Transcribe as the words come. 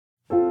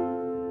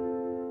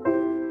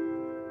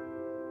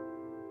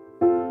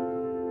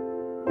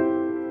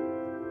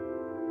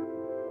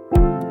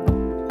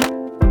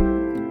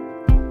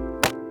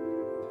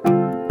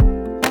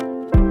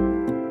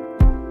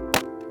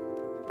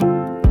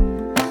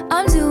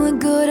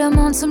I'm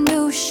on some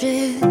new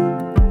shit.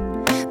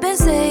 Been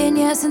saying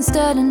yes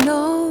instead of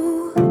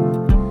no.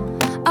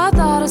 I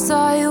thought I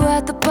saw you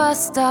at the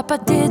bus stop, I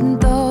didn't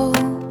though.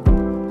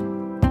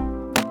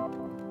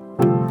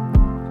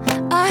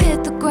 I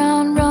hit the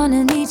ground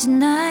running each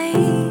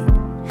night.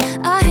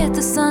 I hit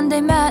the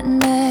Sunday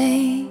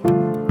matinee.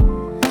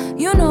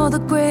 You know the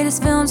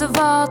greatest films of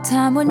all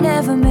time were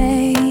never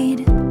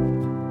made.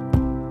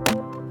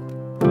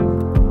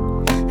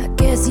 I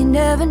guess you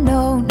never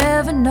know,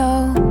 never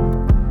know.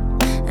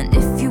 And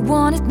if you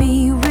wanted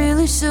me, you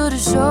really should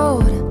have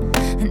showed.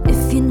 And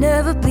if you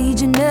never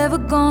bleed, you're never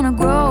gonna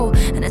grow.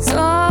 And it's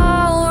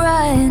all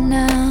right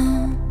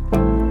now,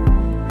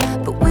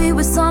 but we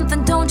were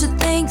something, don't you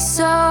think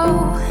so?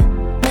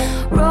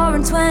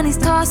 Roaring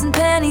 20s, tossing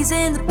pennies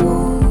in the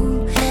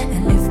pool.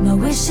 And if my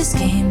wishes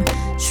came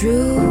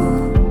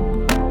true,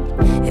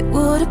 it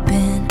would have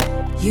been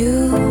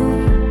you.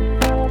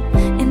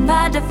 In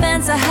my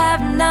defense, I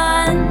have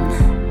none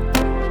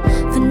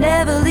for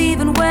never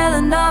leaving well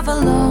enough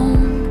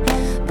alone.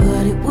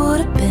 But it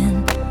would have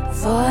been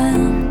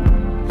fun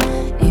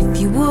if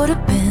you would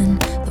have been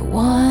the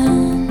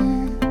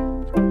one.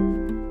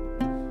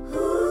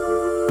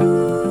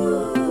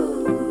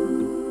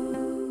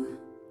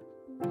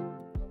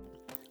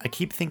 I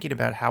keep thinking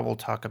about how we'll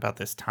talk about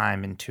this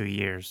time in 2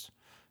 years,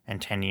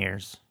 and 10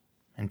 years,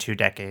 and 2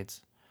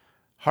 decades.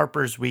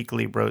 Harper's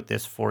Weekly wrote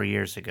this 4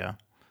 years ago.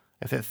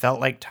 If it felt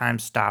like time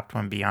stopped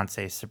when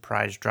Beyoncé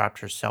surprise dropped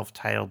her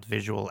self-titled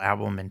visual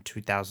album in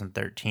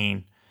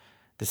 2013,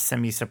 the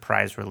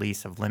semi-surprise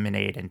release of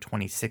Lemonade in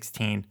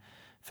 2016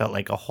 felt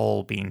like a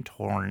hole being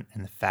torn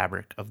in the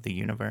fabric of the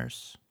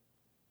universe.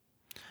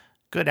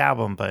 Good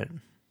album, but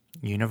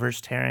universe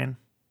tearing?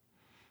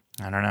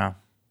 I don't know.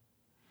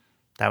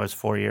 That was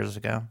 4 years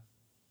ago.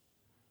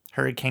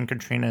 Hurricane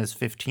Katrina is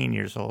 15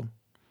 years old.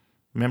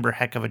 Remember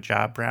Heck of a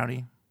Job,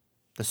 Brownie?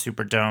 The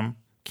Superdome,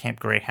 Camp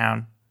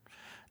Greyhound,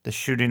 the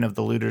shooting of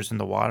the looters in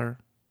the water?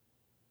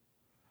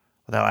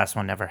 Well, that last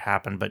one never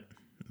happened, but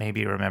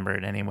maybe you remember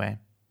it anyway.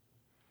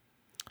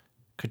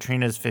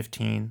 Katrina is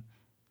 15.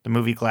 The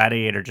movie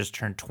Gladiator just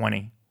turned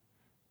 20.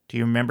 Do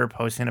you remember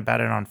posting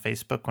about it on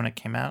Facebook when it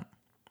came out?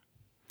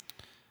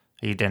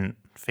 You didn't.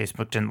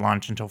 Facebook didn't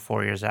launch until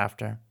 4 years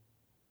after.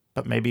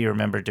 But maybe you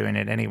remember doing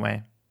it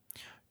anyway.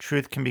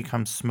 Truth can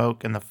become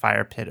smoke in the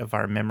fire pit of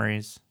our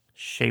memories,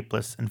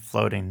 shapeless and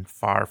floating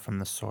far from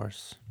the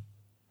source.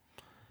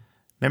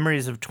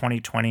 Memories of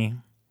 2020,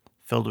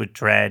 filled with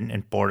dread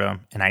and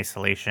boredom and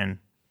isolation,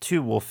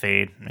 too will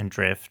fade and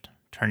drift,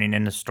 turning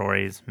into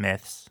stories,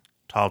 myths,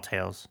 tall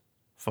tales,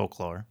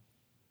 folklore.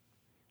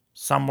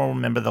 Some will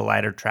remember the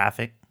lighter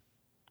traffic.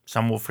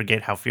 Some will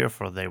forget how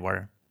fearful they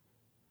were.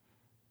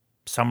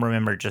 Some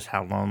remember just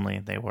how lonely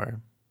they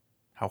were,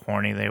 how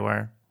horny they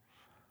were.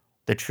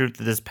 The truth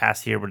of this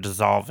past year will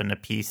dissolve into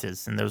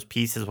pieces, and those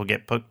pieces will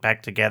get put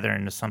back together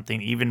into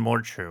something even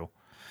more true,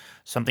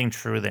 something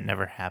true that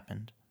never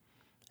happened.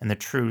 And the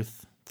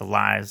truth, the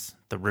lies,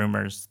 the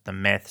rumors, the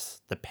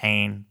myths, the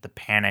pain, the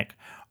panic,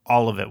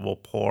 all of it will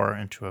pour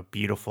into a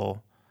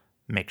beautiful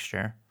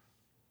mixture,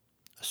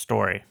 a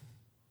story,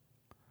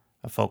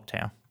 a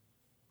folktale.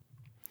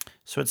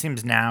 So it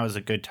seems now is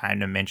a good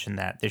time to mention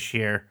that this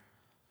year,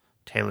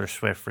 Taylor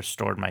Swift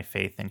restored my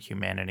faith in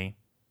humanity.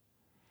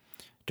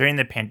 During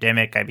the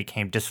pandemic, I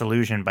became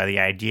disillusioned by the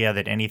idea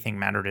that anything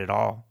mattered at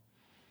all.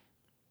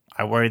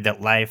 I worried that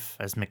life,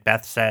 as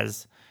Macbeth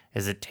says,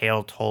 is a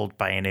tale told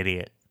by an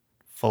idiot,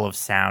 full of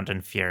sound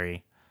and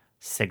fury,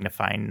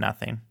 signifying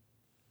nothing.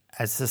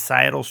 As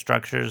societal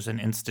structures and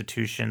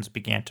institutions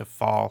began to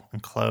fall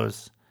and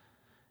close,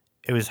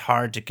 it was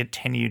hard to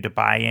continue to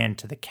buy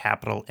into the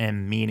capital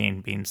M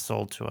meaning being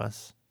sold to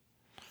us.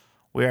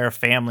 We are a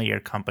family, your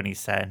company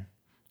said,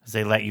 as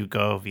they let you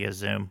go via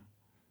Zoom.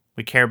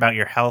 We care about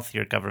your health,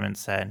 your government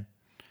said,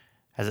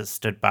 as it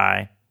stood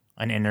by,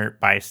 an inert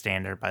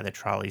bystander by the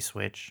trolley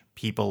switch,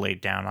 people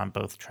laid down on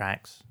both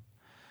tracks.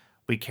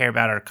 We care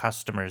about our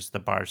customers, the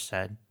bar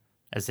said,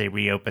 as they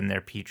reopened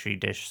their petri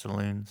dish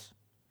saloons.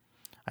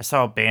 I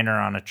saw a banner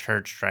on a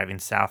church driving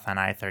south on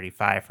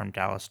I-35 from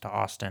Dallas to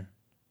Austin.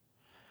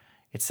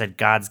 It said,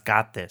 "God's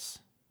got this."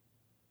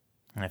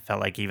 And it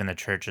felt like even the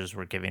churches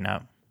were giving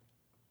up.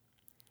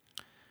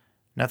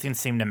 Nothing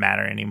seemed to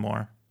matter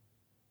anymore.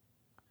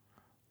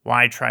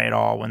 Why try it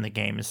all when the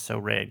game is so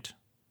rigged,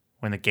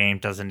 when the game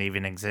doesn't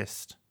even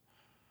exist?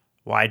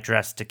 Why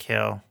dress to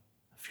kill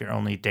if your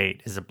only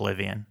date is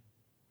oblivion?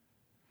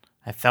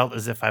 I felt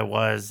as if I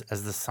was,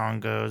 as the song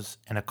goes,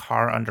 in a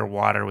car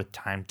underwater with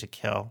time to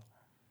kill.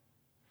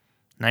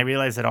 And I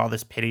realized that all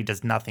this pity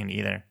does nothing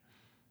either.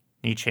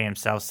 Nietzsche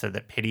himself said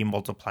that pity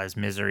multiplies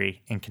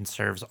misery and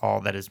conserves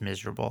all that is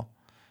miserable,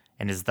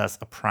 and is thus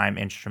a prime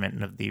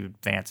instrument of the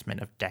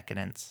advancement of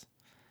decadence.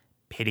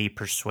 Pity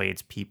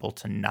persuades people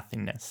to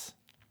nothingness.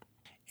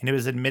 And it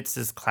was amidst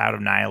this cloud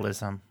of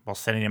nihilism, while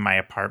sitting in my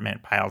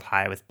apartment piled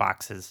high with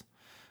boxes,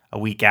 a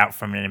week out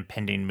from an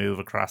impending move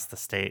across the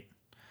state,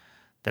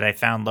 that I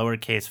found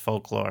Lowercase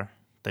Folklore,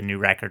 the new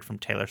record from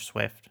Taylor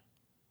Swift.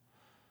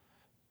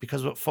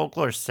 Because what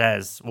folklore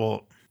says,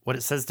 well, what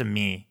it says to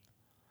me,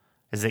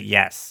 is that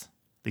yes,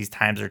 these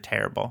times are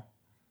terrible.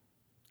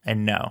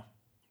 And no,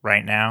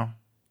 right now,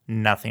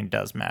 nothing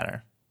does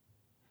matter.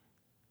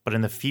 But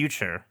in the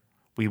future,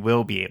 we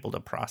will be able to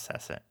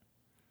process it,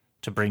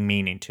 to bring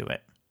meaning to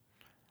it.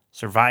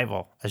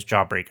 Survival, as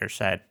Jawbreaker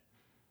said,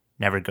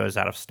 never goes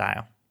out of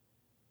style.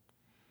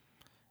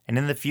 And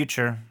in the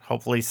future,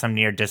 hopefully some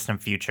near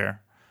distant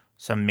future,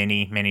 some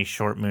many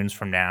short moons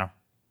from now,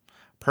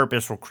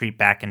 purpose will creep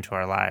back into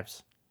our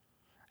lives.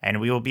 And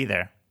we will be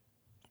there,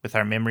 with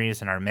our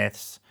memories and our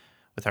myths,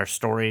 with our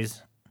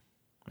stories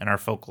and our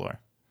folklore.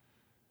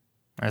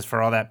 As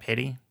for all that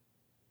pity,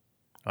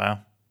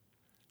 well,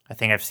 I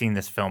think I've seen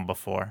this film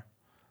before,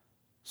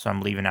 so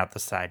I'm leaving out the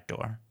side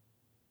door.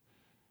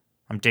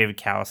 I'm David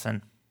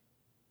Callison,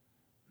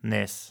 and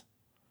this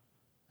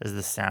is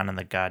the sound in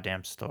the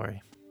goddamn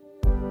story.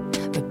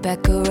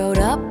 Rebecca rode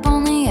up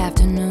on the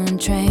afternoon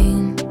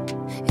train.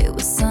 It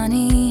was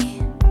sunny.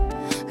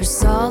 Her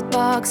salt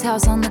box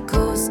house on the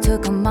coast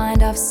took her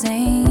mind off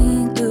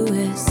St.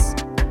 Louis.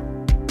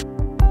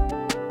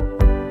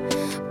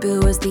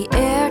 Bill was the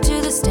heir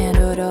to the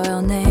Standard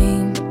Oil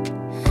name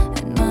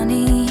and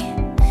money,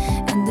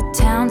 and the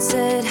town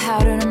said, how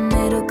did a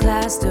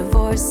middle-class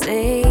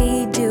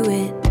divorcee do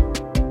it?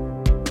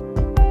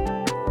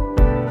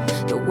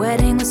 The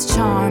wedding was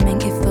charming,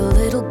 if a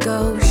little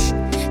gauche.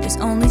 There's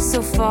only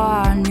so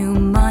far new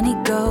money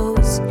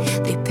goes.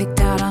 They picked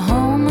out a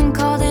home and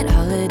called it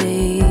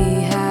Holiday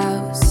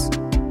House.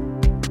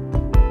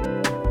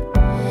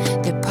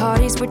 Their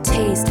parties were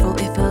tasteful,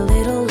 if a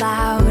little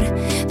loud.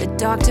 The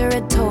doctor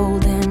had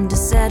told him to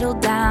settle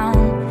down.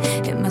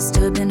 It must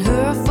have been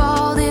her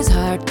fault his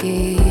heart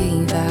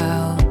gave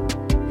out.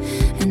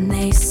 And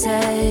they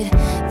said,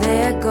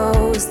 there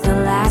goes the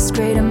last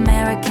great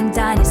American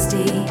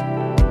dynasty.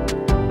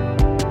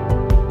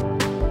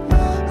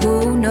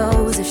 Who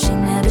knows if she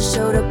never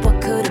showed up,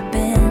 what could have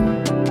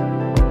been?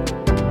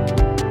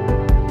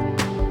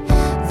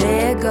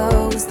 There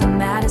goes the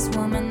maddest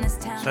woman this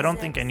town. So I don't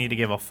think I need to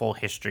give a full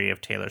history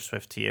of Taylor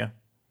Swift to you.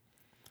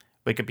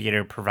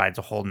 Wikipedia provides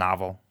a whole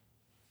novel,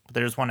 but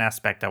there's one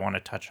aspect I want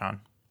to touch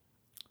on.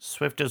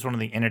 Swift is one of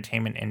the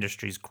entertainment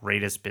industry's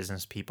greatest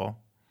business people.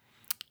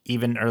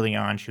 Even early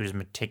on, she was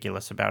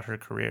meticulous about her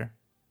career.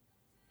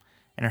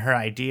 And her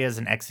ideas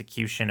and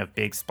execution of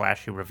big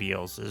splashy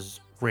reveals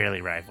is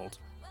rarely rivaled.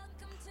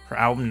 Her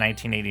album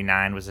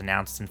 1989 was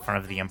announced in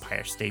front of the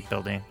Empire State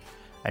Building,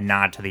 a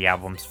nod to the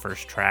album's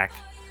first track,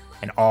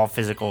 and all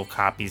physical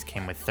copies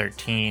came with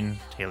 13,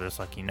 Taylor's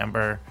lucky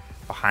number,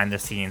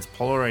 behind-the-scenes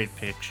Polaroid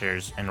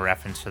pictures in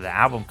reference to the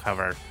album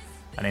cover,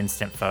 an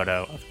instant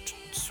photo of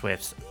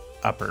Swift's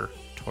upper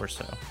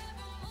torso.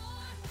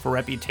 For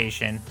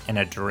Reputation, in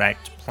a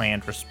direct,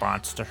 planned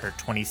response to her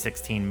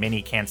 2016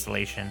 mini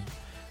cancellation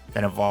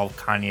that involved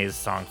Kanye's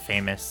song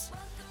Famous,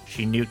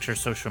 she nuked her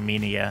social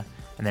media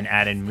and then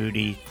added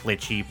moody,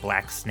 glitchy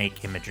black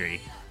snake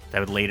imagery that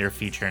would later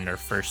feature in her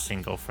first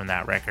single from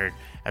that record,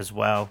 as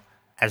well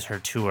as her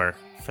tour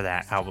for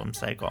that album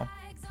cycle.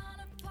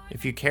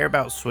 If you care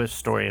about Swift's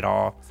story at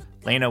all,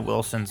 Lena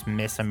Wilson's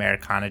Miss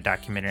Americana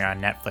documentary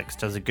on Netflix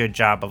does a good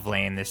job of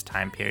laying this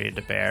time period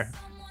to bear.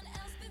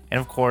 And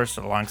of course,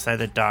 alongside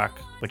the doc,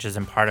 which is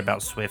in part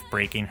about Swift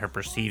breaking her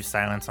perceived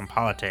silence on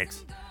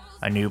politics,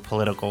 a new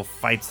political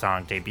fight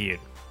song debuted.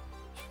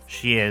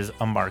 She is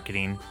a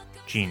marketing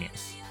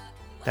genius.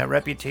 That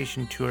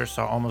Reputation tour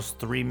saw almost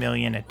 3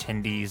 million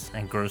attendees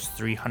and grossed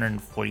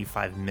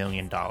 $345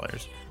 million,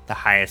 the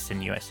highest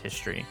in US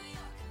history.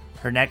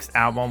 Her next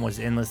album was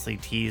endlessly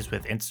teased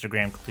with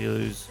Instagram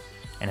clues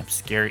and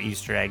obscure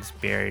Easter eggs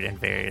buried in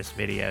various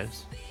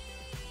videos.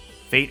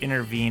 Fate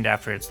intervened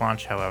after its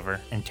launch, however,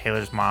 and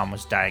Taylor's mom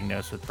was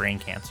diagnosed with brain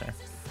cancer,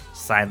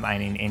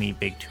 sidelining any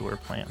big tour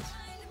plans.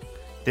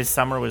 This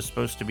summer was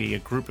supposed to be a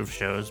group of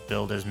shows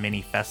billed as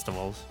mini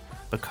festivals,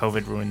 but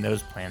COVID ruined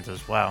those plans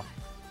as well.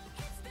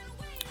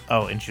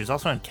 Oh, and she was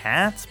also in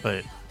Cats,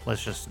 but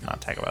let's just not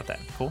talk about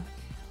that. Cool?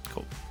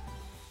 Cool.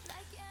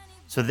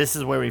 So this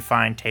is where we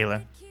find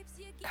Taylor,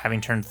 having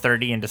turned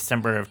 30 in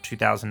December of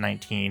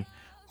 2019,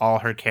 all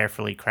her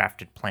carefully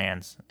crafted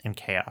plans in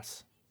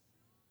chaos.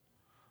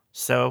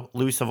 So,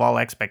 loose of all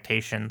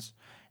expectations,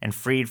 and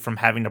freed from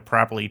having to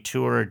properly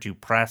tour or do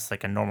press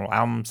like a normal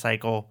album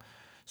cycle,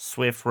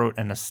 Swift wrote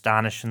an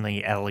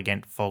astonishingly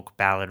elegant folk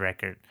ballad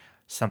record,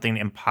 something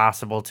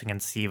impossible to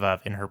conceive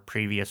of in her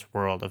previous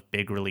world of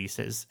big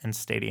releases and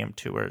stadium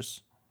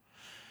tours.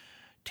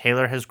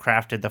 Taylor has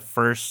crafted the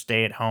first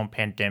stay-at-home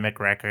pandemic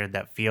record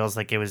that feels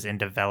like it was in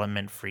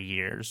development for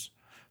years,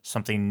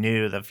 something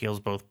new that feels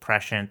both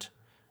prescient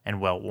and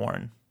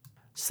well-worn.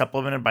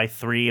 Supplemented by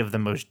 3 of the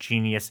most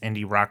genius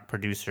indie rock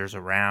producers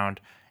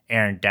around,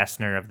 Aaron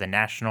Dessner of The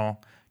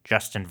National,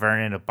 Justin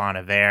Vernon of Bon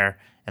Iver,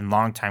 and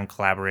longtime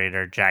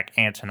collaborator Jack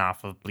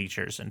Antonoff of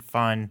Bleachers and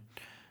Fun,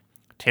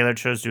 Taylor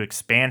chose to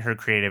expand her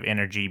creative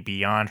energy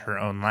beyond her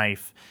own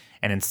life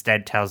and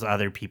instead tells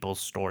other people's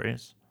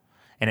stories.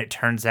 And it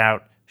turns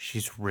out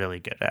she's really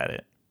good at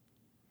it.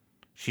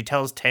 She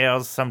tells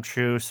tales, some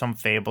true, some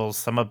fables,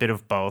 some a bit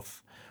of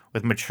both,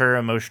 with mature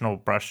emotional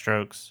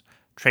brushstrokes,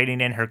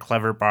 trading in her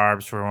clever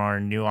barbs for more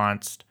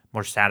nuanced,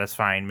 more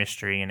satisfying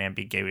mystery and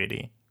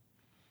ambiguity.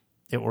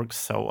 It works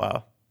so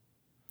well.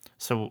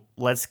 So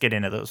let's get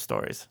into those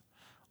stories.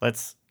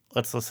 Let's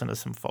listen to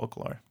some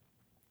folklore.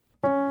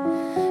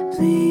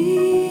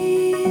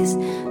 Please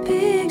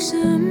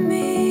picture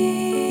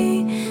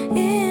me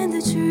in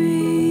the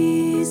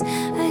trees.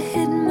 I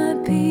hit my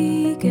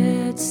peak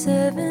at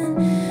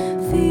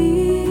 7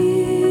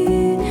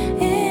 feet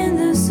in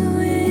the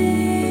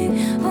swing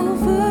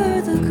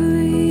over the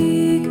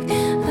creek.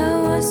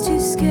 I was too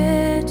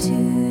scared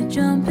to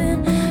jump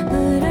in,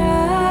 but I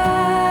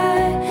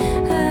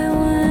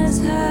was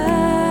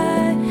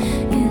high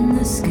in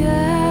the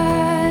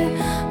sky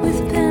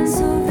with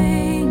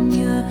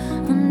Pennsylvania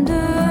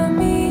under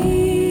me.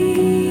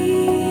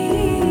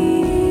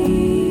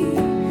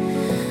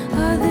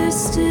 Are there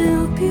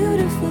still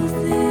beautiful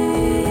things?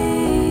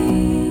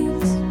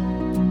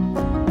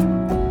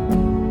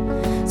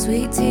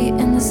 Sweet tea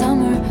in the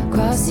summer,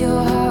 cross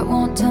your heart,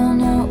 won't tell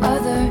no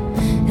other.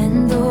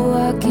 And though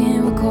I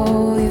can't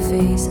recall your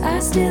face, I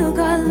still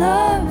got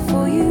love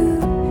for you.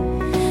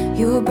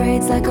 Your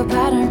braids like a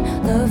pattern,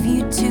 love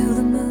you to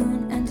the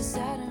moon and to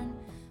Saturn.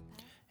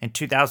 In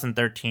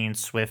 2013,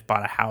 Swift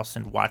bought a house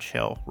in Watch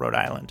Hill, Rhode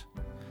Island.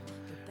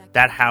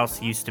 That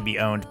house used to be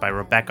owned by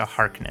Rebecca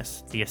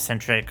Harkness, the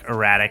eccentric,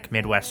 erratic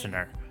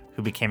Midwesterner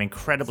who became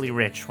incredibly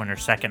rich when her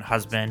second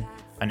husband,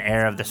 an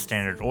heir of the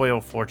Standard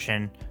Oil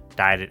fortune,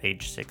 died at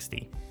age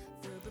 60.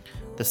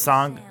 The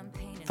song,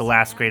 The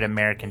Last Great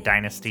American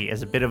Dynasty,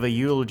 is a bit of a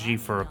eulogy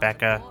for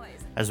Rebecca,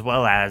 as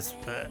well as,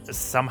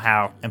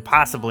 somehow,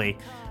 impossibly,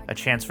 a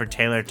chance for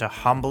Taylor to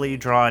humbly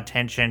draw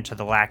attention to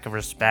the lack of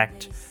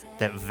respect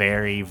that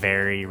very,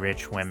 very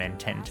rich women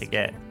tend to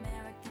get.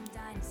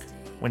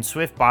 When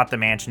Swift bought the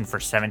mansion for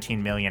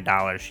 $17 million,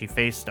 she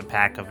faced a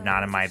pack of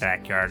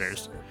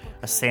not-in-my-backyarders,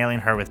 assailing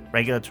her with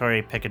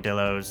regulatory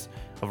picadillos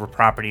over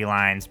property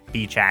lines,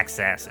 beach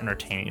access, and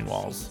retaining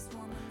walls.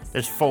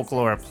 There's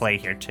folklore at play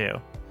here, too.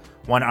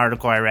 One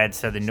article I read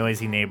said the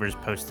noisy neighbors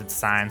posted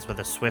signs with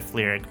a Swift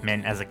lyric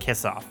meant as a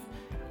kiss-off.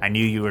 I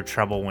knew you were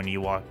trouble when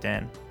you walked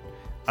in.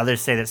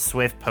 Others say that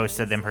Swift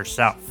posted them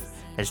herself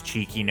as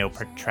cheeky no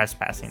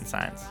trespassing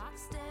signs.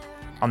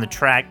 On the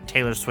track,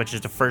 Taylor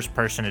switches to first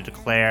person to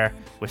declare,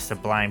 with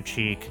sublime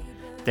cheek,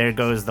 "There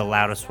goes the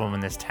loudest woman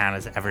this town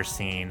has ever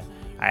seen.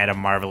 I had a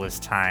marvelous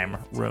time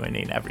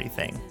ruining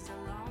everything."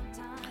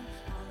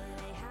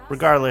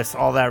 Regardless,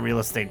 all that real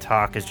estate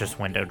talk is just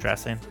window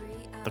dressing.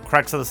 The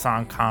crux of the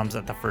song comes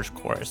at the first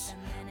chorus.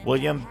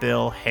 William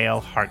Bill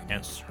Hale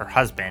Harkness, her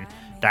husband,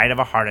 died of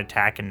a heart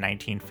attack in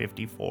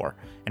 1954,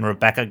 and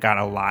Rebecca got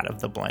a lot of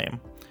the blame.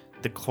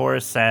 The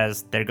chorus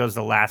says, "There goes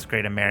the last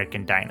great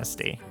American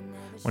dynasty."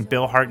 When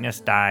Bill Harkness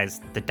dies,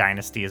 the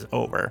dynasty is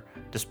over,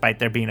 despite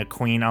there being a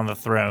queen on the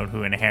throne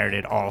who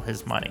inherited all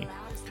his money.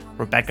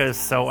 Rebecca is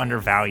so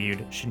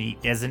undervalued, she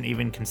isn't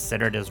even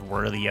considered as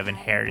worthy of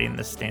inheriting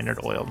the Standard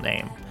Oil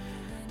name,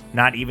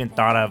 not even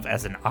thought of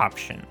as an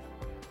option.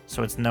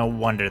 So it's no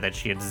wonder that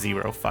she had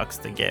zero fucks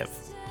to give.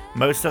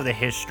 Most of the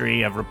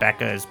history of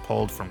Rebecca is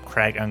pulled from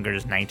Craig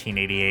Unger's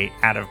 1988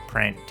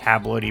 out-of-print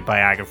tabloidy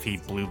biography,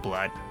 Blue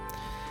Blood.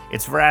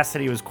 Its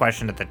veracity was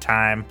questioned at the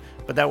time,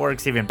 but that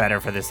works even better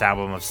for this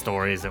album of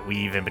stories that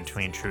weave in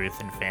between truth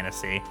and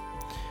fantasy.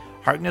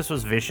 Harkness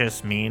was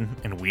vicious, mean,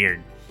 and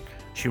weird.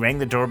 She rang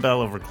the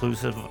doorbell of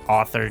reclusive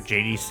author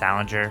J.D.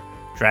 Salinger,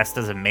 dressed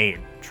as a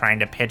maid, trying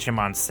to pitch him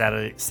on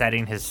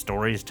setting his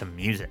stories to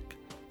music.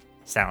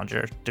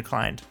 Salinger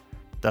declined,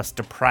 thus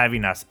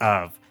depriving us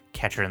of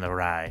Catcher in the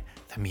Rye,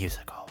 the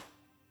musical.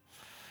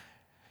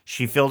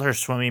 She filled her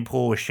swimming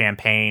pool with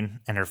champagne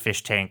and her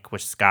fish tank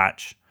with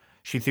scotch.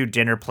 She threw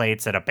dinner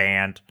plates at a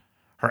band.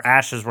 Her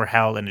ashes were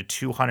held in a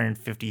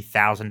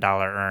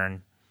 $250,000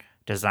 urn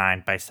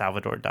designed by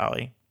Salvador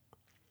Dali.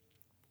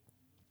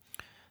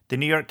 The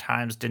New York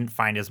Times didn't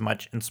find as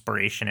much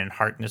inspiration in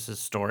Harkness's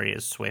story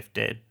as Swift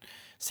did,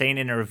 saying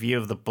in a review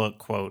of the book,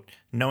 quote,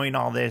 "Knowing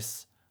all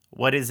this,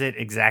 what is it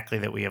exactly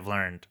that we have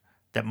learned?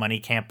 That money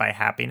can't buy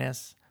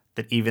happiness?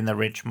 That even the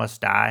rich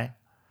must die?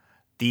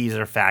 These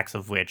are facts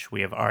of which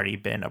we have already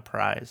been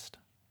apprised."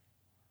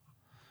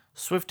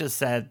 Swift has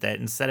said that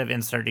instead of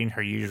inserting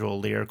her usual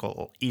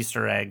lyrical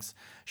Easter eggs,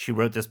 she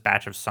wrote this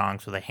batch of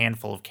songs with a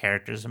handful of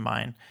characters in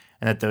mind,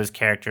 and that those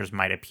characters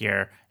might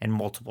appear in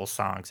multiple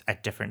songs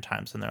at different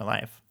times in their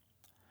life.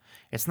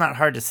 It's not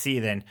hard to see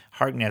then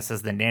Harkness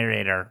as the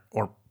narrator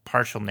or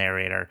partial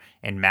narrator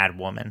in Mad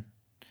Woman.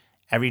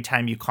 Every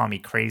time you call me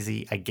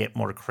crazy, I get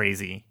more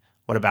crazy.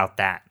 What about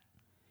that?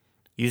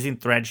 Using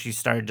threads she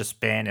started to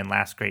spin in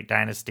Last Great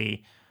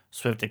Dynasty,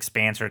 Swift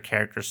expands her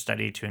character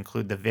study to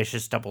include the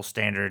vicious double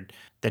standard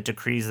that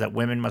decrees that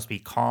women must be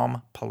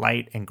calm,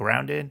 polite, and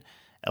grounded,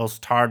 else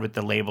tarred with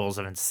the labels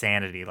of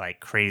insanity like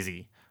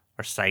crazy,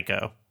 or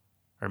psycho,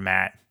 or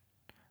mad.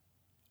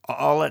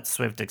 I'll let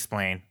Swift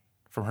explain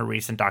from her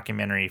recent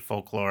documentary,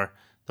 Folklore,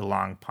 The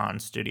Long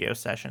Pond Studio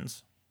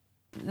Sessions.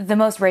 The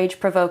most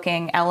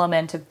rage-provoking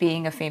element of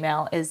being a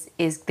female is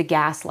the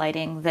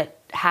gaslighting that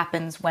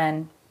happens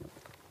when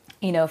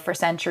for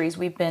centuries,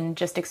 we've been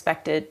just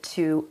expected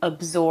to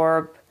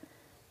absorb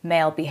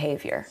male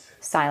behavior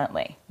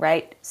silently,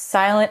 right?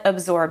 Silent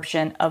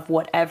absorption of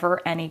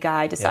whatever any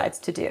guy decides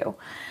to do.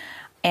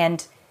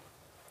 And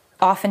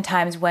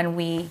oftentimes when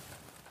we,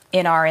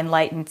 in our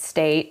enlightened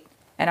state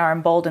and our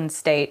emboldened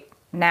state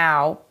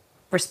now,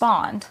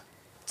 respond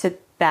to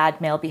bad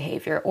male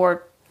behavior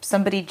or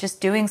somebody just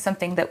doing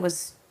something that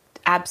was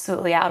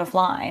absolutely out of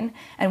line,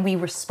 and we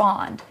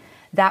respond,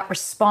 that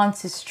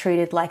response is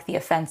treated like the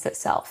offense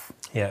itself.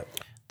 Yeah.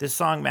 This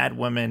song, Mad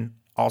Woman,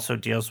 also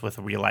deals with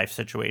a real-life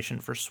situation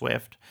for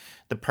Swift,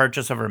 the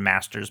purchase of her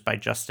masters by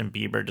Justin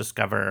Bieber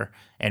discoverer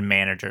and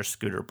manager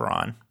Scooter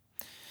Braun.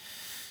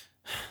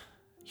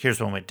 Here's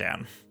what went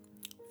down.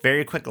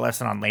 Very quick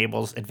lesson on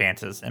labels,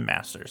 advances, and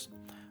masters.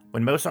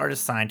 When most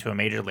artists sign to a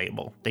major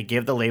label, they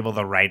give the label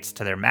the rights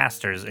to their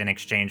masters in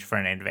exchange for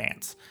an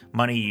advance,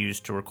 money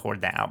used to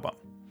record the album,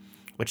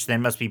 which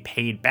then must be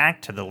paid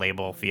back to the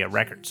label via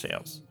record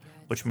sales,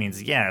 which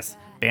means, yes,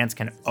 bands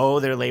can owe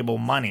their label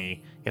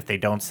money if they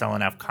don't sell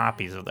enough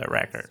copies of their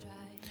record.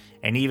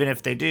 And even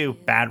if they do,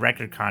 bad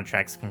record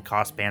contracts can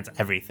cost bands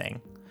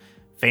everything.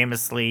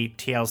 Famously,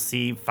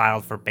 TLC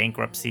filed for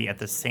bankruptcy at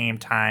the same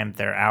time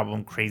their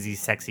album Crazy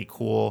Sexy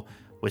Cool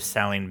was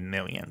selling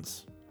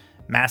millions.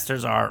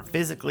 Masters are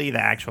physically the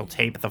actual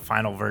tape the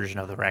final version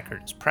of the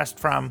record is pressed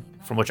from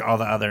which all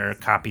the other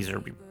copies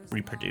are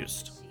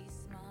reproduced.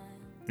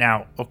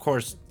 Now, of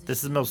course,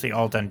 this is mostly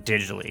all done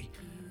digitally,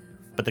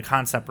 but the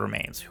concept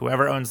remains.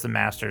 Whoever owns the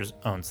masters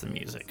owns the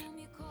music.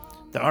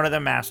 The owner of the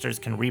masters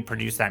can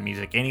reproduce that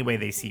music any way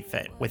they see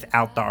fit,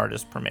 without the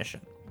artist's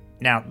permission.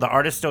 Now, the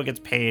artist still gets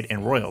paid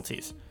in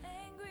royalties,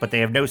 but they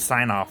have no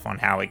sign-off on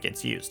how it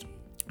gets used.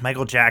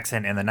 Michael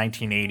Jackson in the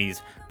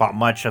 1980s bought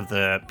much of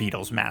the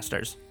Beatles'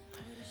 masters.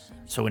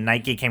 So when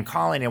Nike came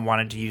calling and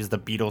wanted to use the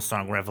Beatles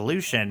song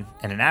Revolution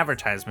in an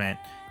advertisement,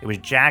 it was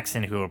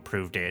Jackson who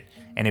approved it,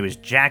 and it was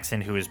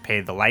Jackson who was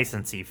paid the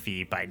licensing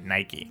fee by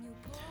Nike.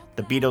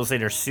 The Beatles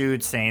later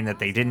sued, saying that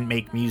they didn't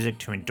make music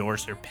to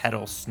endorse or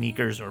peddle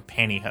sneakers or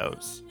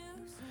pantyhose.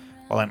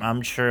 While I'm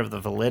unsure of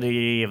the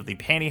validity of the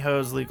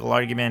pantyhose legal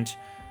argument,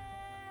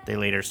 they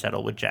later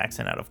settled with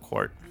Jackson out of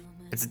court.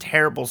 It's a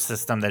terrible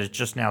system that is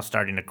just now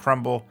starting to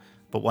crumble,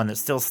 but one that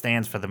still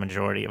stands for the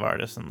majority of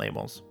artists and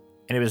labels.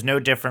 And it was no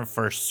different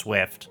for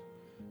Swift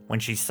when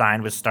she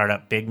signed with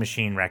startup Big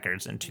Machine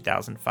Records in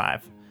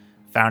 2005,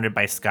 founded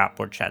by Scott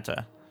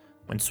Borchetta,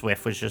 when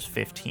Swift was just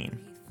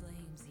 15.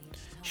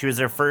 She was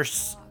their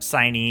first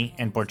signee,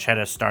 and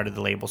Borchetta started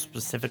the label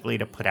specifically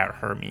to put out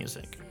her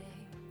music.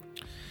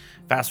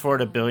 Fast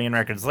forward a billion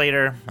records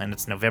later, and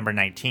it's November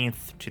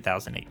 19th,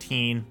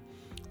 2018,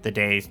 the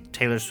day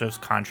Taylor Swift's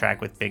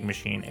contract with Big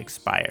Machine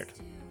expired.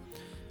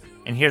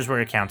 And here's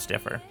where accounts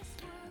differ.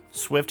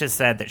 Swift has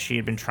said that she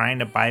had been trying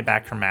to buy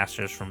back her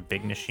masters from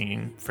Big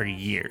Machine for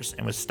years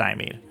and was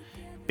stymied.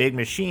 Big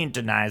Machine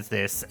denies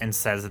this and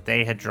says that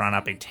they had drawn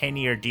up a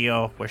 10-year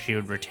deal where she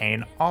would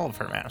retain all of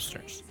her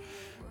masters.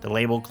 The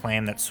label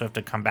claimed that Swift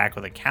had come back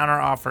with a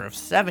counteroffer of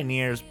 7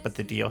 years, but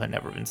the deal had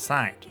never been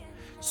signed.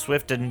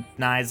 Swift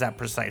denies that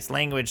precise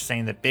language,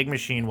 saying that Big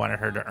Machine wanted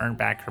her to earn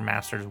back her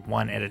masters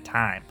one at a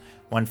time,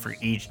 one for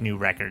each new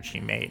record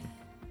she made.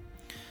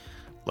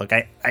 Look,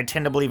 I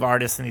tend to believe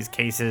artists in these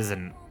cases,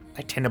 and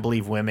I tend to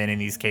believe women in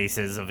these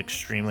cases of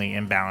extremely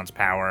imbalanced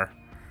power.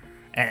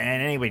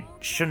 And anyway,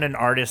 shouldn't an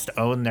artist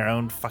own their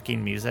own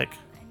fucking music?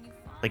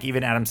 Like,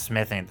 even Adam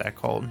Smith ain't that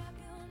cold.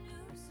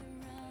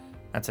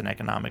 That's an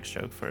economics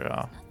joke for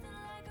y'all.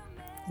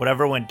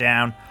 Whatever went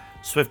down,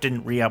 Swift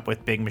didn't re-up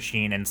with Big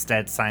Machine,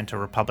 instead signed to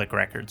Republic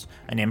Records,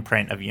 an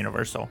imprint of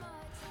Universal.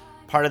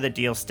 Part of the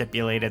deal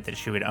stipulated that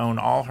she would own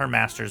all her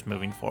masters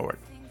moving forward.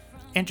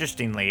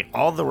 Interestingly,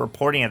 all the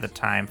reporting at the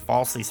time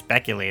falsely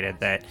speculated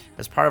that,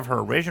 as part of her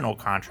original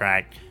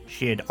contract,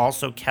 she had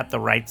also kept the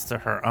rights to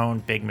her own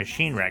Big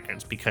Machine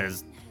records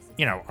because,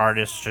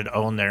 artists should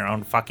own their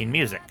own fucking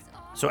music.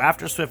 So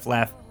after Swift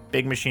left,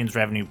 Big Machine's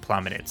revenue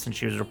plummeted, since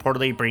she was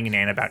reportedly bringing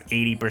in about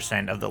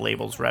 80% of the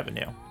label's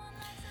revenue.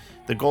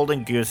 The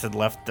Golden Goose had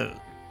left the...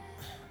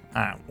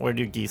 where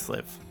do geese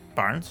live?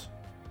 Barns?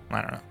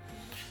 I don't know.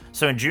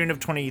 So in June of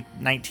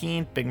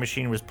 2019, Big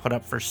Machine was put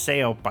up for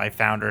sale by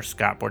founder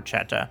Scott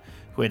Borchetta,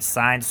 who had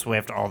signed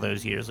Swift all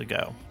those years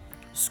ago.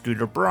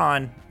 Scooter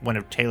Braun, one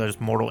of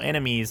Taylor's mortal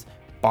enemies,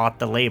 bought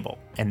the label,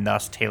 and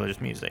thus Taylor's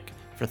music,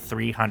 for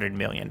 $300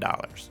 million.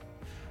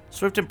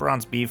 Swift and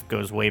Braun's beef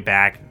goes way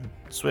back.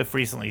 Swift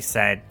recently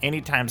said,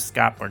 "Anytime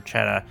Scott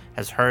Borchetta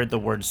has heard the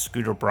word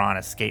Scooter Braun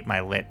escape my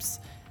lips,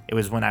 it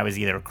was when I was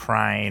either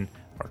crying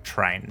or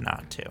trying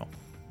not to."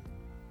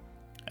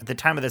 At the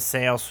time of the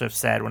sale, Swift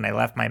said, "When I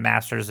left my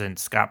masters in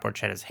Scott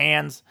Borchetta's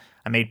hands,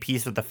 I made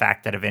peace with the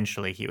fact that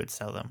eventually he would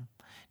sell them.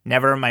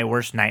 Never in my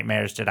worst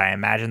nightmares did I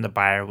imagine the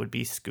buyer would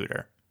be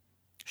Scooter."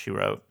 She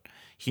wrote,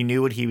 "He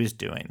knew what he was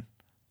doing.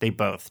 They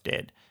both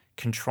did,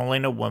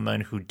 controlling a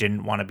woman who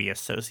didn't want to be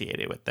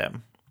associated with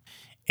them."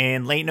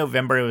 In late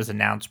November, it was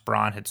announced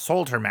Braun had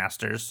sold her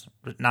masters,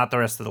 but not the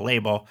rest of the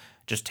label,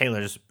 just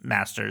Taylor's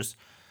masters,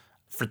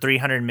 for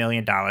 $300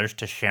 million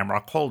to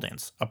Shamrock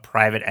Holdings, a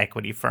private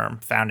equity firm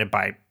founded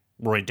by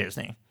Roy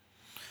Disney.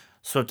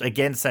 Swift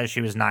again says she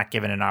was not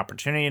given an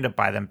opportunity to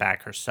buy them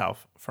back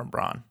herself from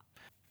Braun.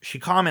 She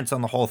comments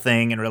on the whole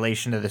thing in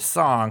relation to this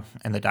song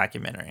and the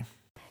documentary.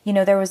 You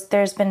know,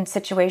 there's been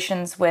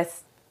situations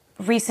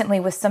recently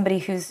with somebody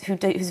who's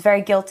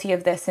very guilty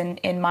of this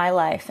in my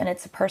life, and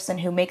it's a person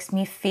who makes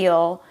me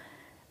feel,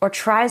 or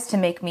tries to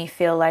make me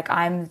feel, like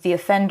I'm the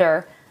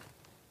offender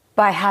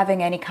by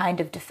having any kind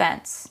of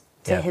defense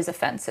to his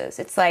offenses.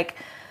 It's like,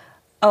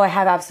 oh, I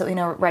have absolutely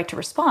no right to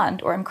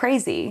respond, or I'm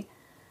crazy.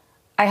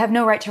 I have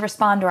no right to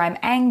respond, or I'm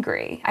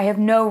angry. I have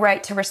no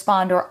right to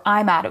respond, or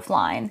I'm out of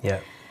line. Yeah.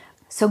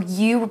 So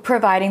you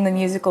providing the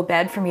musical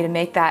bed for me to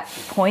make that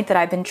point that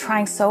I've been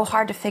trying so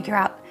hard to figure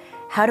out,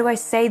 how do I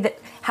say that?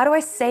 How do I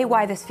say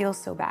why this feels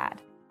so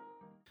bad?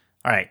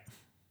 All right.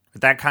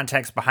 With that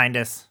context behind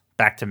us,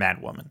 back to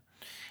Mad Woman.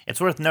 It's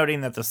worth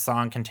noting that the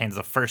song contains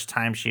the first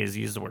time she has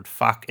used the word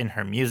fuck in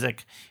her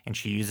music, and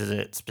she uses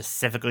it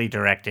specifically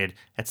directed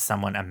at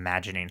someone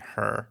imagining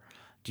her.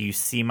 Do you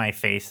see my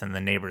face in the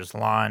neighbor's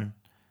lawn?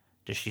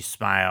 Does she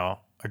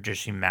smile, or does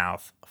she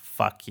mouth,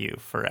 fuck you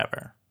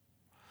forever?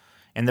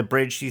 In the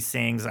bridge, she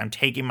sings, I'm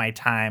taking my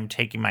time,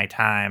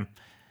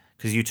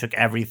 because you took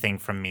everything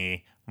from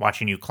me,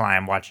 watching you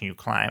climb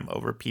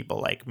over people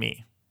like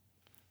me.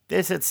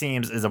 This, it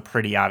seems, is a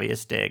pretty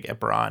obvious dig at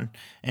Braun,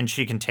 and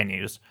she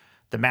continues,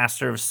 the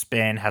master of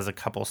spin has a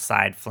couple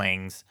side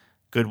flings,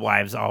 good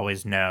wives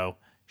always know,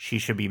 she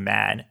should be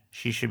mad,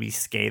 she should be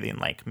scathing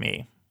like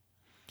me.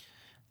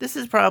 This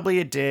is probably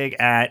a dig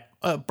at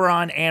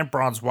Braun and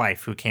Braun's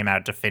wife, who came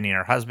out defending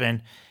her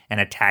husband and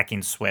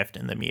attacking Swift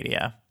in the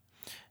media.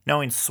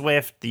 Knowing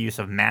Swift, the use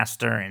of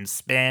master and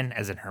spin,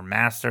 as in her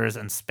masters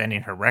and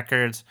spinning her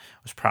records,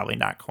 was probably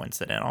not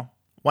coincidental.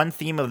 One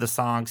theme of the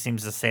song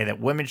seems to say that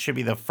women should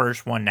be the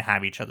first one to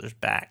have each other's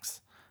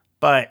backs.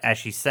 But, as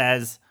she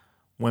says,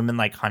 women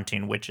like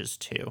hunting witches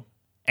too.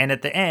 And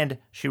at the end,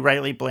 she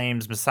rightly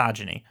blames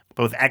misogyny,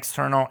 both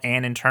external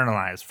and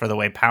internalized, for the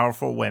way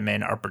powerful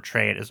women are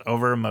portrayed as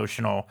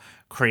over-emotional,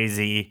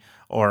 crazy,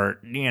 or,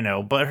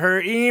 but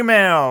her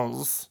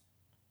emails.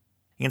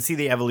 You can see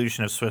the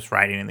evolution of Swift's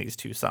writing in these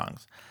two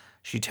songs.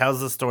 She tells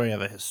the story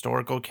of a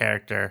historical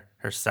character,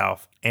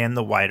 herself, and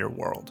the wider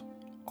world,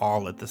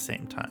 all at the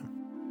same time.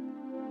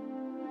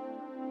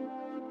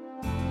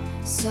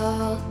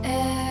 Salt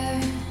air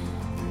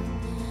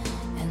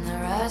and the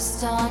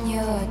rust on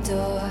your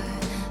door.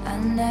 I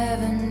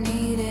never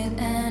needed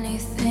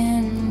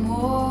anything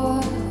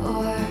more,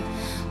 or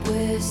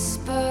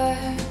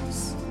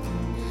whispers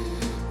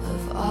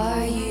of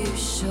are you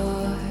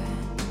sure?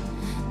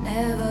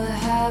 Never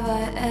have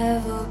I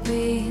ever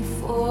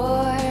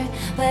before,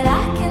 but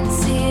I can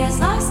see us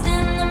lost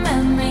in the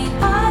memory.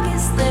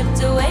 August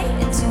slipped away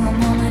into a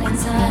moment in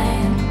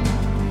time,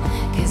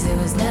 'cause it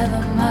was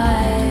never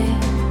mine.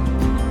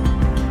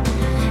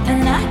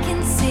 And I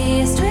can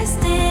see us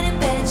twisted in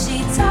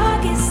bedsheets.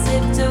 August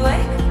slipped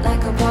away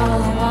like a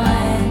bottle of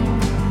wine,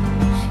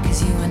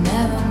 'cause you were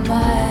never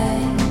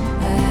mine.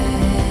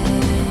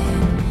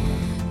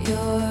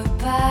 You're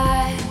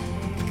back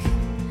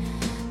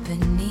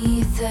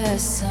beneath the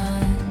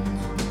sun,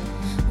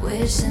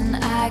 wishing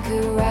I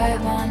could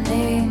write my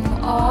name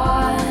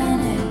on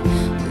it.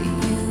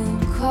 Will you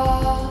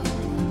call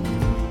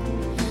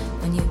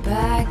when you're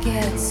back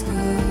at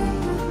school?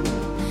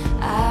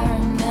 I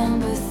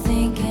remember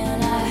thinking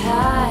I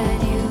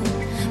had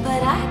you,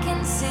 but I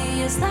can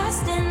see us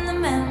lost in the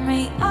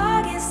memory.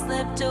 August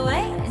slipped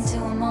away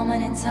into a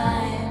moment in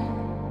time,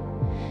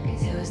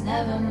 'cause it was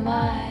never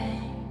mine.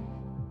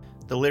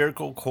 The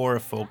lyrical core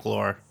of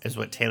Folklore is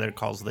what Taylor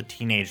calls the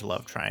teenage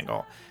love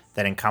triangle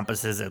that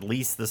encompasses at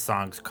least the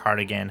songs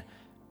Cardigan,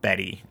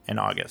 Betty, and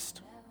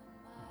August.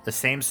 The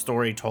same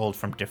story told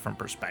from different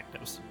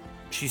perspectives.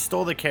 She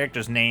stole the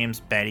characters'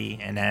 names, Betty,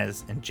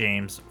 Inez, and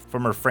James,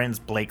 from her friends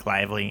Blake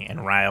Lively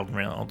and Ryan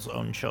Reynolds'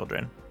 own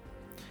children.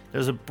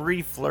 There's a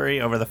brief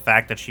flurry over the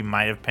fact that she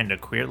might have penned a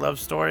queer love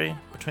story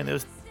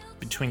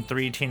between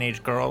three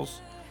teenage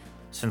girls,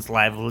 since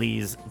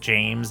Lively's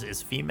James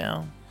is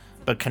female,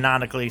 but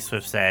canonically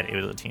Swift said it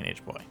was a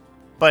teenage boy.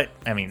 But,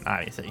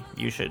 obviously,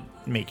 you should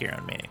make your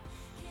own meaning.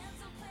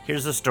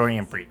 Here's the story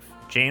in brief.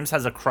 James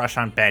has a crush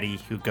on Betty,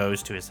 who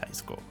goes to his high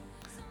school.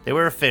 They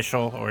were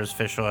official, or as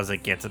official as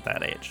it gets at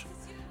that age.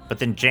 But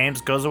then James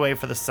goes away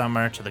for the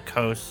summer to the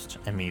coast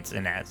and meets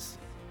Inez.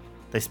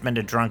 They spend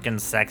a drunken,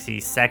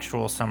 sexy,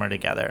 sexual summer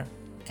together,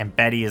 and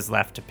Betty is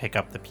left to pick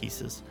up the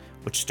pieces,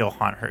 which still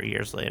haunt her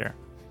years later.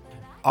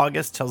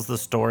 August tells the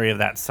story of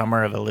that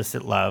summer of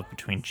illicit love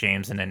between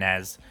James and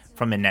Inez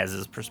from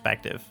Inez's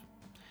perspective.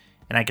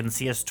 And I can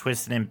see us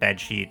twisted in bed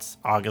sheets.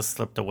 August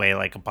slipped away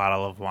like a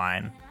bottle of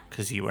wine,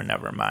 'cause you were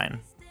never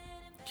mine.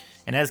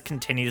 Inez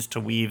continues to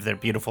weave their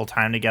beautiful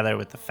time together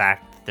with the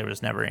fact that there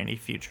was never any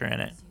future in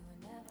it.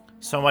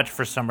 So much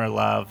for summer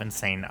love and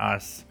saying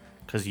us,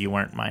 'cause you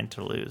weren't mine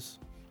to lose.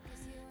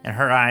 In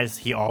her eyes,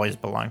 he always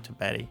belonged to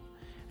Betty.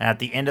 And at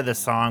the end of the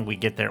song, we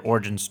get their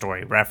origin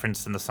story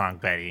referenced in the song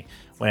Betty,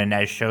 when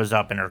Inez shows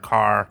up in her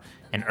car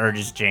and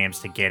urges James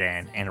to get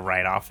in and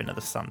ride off into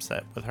the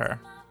sunset with her.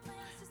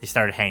 They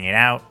started hanging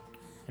out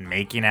and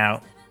making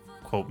out,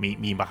 quote, meet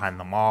me behind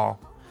the mall,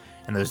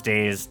 and those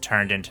days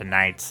turned into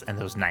nights, and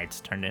those nights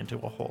turned into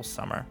a whole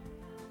summer.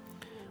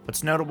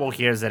 What's notable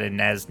here is that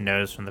Inez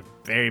knows from the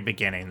very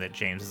beginning that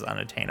James is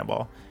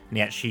unattainable, and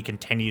yet she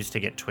continues to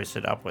get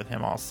twisted up with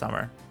him all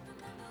summer.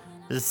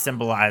 This is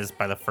symbolized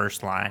by the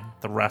first line,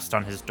 the rust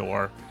on his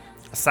door,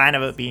 a sign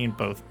of it being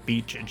both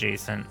beach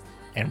adjacent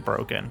and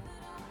broken.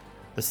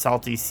 The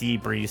salty sea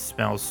breeze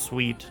smells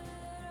sweet,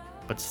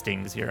 but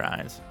stings your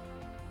eyes.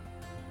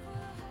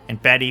 In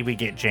Betty, we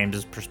get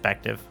James's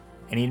perspective,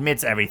 and he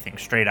admits everything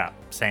straight up,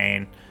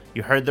 saying,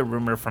 "You heard the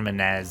rumor from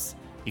Inez.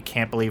 You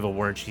can't believe a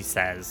word she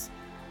says.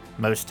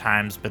 Most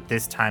times, but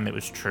this time it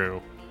was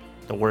true.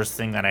 The worst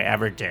thing that I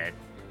ever did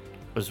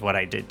was what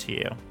I did to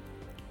you."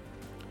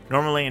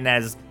 Normally,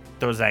 Inez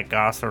throws that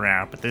goss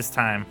around, but this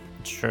time,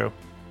 it's true.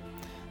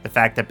 The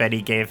fact that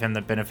Betty gave him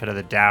the benefit of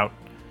the doubt,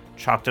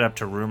 chalked it up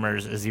to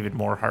rumors, is even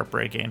more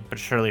heartbreaking, but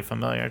surely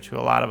familiar to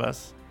a lot of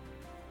us.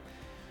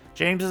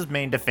 James's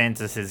main defense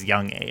is his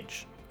young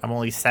age. "I'm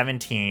only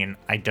 17,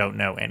 I don't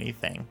know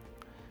anything."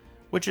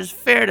 Which is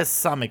fair to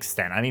some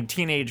extent. I mean,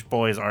 teenage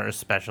boys are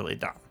especially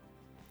dumb.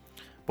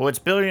 But what's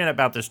brilliant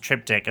about this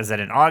triptych is that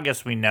in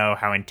August we know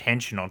how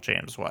intentional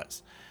James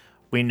was.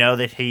 We know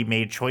that he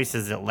made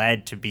choices that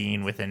led to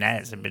being with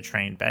Inez and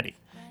betraying Betty.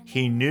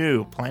 He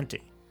knew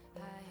plenty.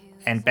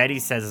 And Betty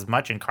says as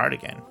much in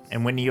Cardigan.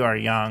 And when you are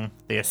young,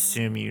 they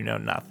assume you know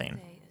nothing.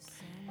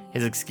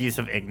 His excuse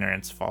of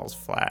ignorance falls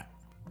flat.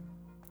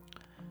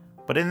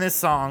 But in this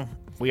song,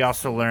 we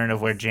also learn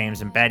of where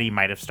James and Betty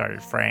might have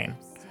started fraying.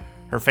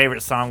 Her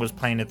favorite song was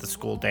playing at the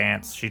school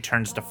dance. She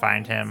turns to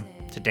find him,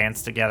 to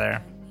dance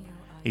together.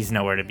 He's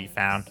nowhere to be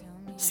found.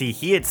 See,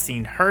 he had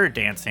seen her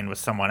dancing with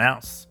someone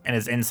else, and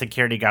his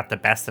insecurity got the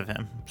best of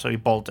him, so he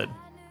bolted.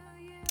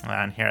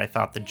 And here I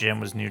thought the gym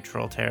was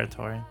neutral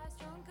territory.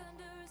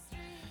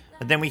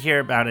 But then we hear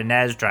about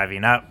Inez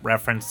driving up,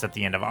 referenced at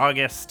the end of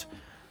August,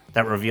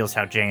 that reveals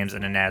how James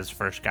and Inez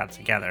first got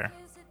together.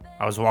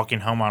 I was walking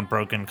home on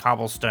broken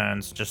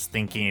cobblestones, just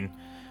thinking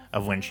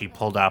of when she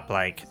pulled up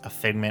like a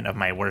figment of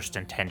my worst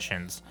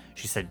intentions.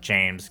 She said,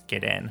 "James,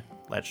 get in,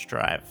 let's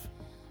drive."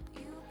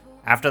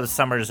 After the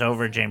summer is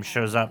over, James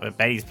shows up at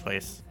Betty's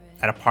place,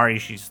 at a party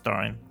she's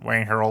throwing,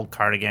 wearing her old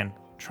cardigan,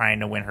 trying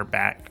to win her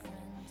back.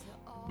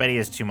 Betty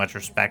has too much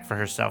respect for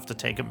herself to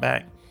take him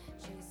back.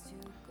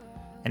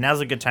 And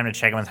now's a good time to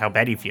check in with how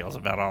Betty feels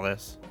about all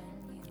this.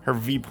 Her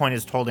viewpoint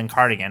is told in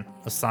Cardigan,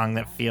 a song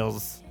that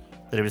feels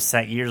that it was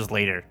set years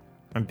later,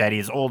 when Betty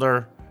is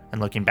older and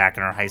looking back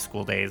on her high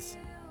school days.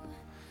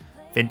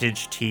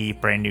 Vintage tee,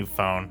 brand new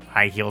phone,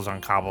 high heels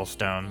on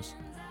cobblestones.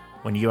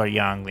 When you are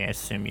young, they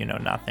assume you know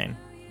nothing.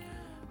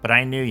 But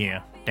I knew you,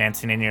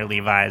 dancing in your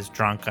Levi's,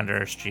 drunk under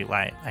a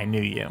streetlight. I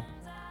knew you.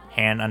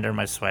 Hand under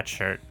my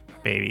sweatshirt.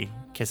 Baby,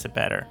 kiss it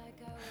better.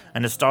 A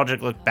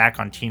nostalgic look back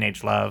on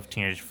teenage love,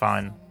 teenage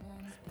fun.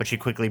 But she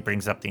quickly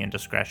brings up the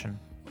indiscretion.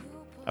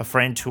 A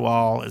friend to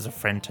all is a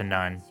friend to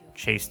none.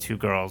 Chase two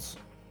girls,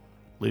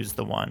 lose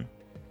the one.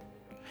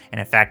 And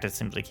in fact, it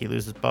seems like he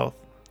loses both.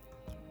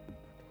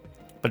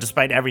 But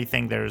despite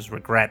everything, there is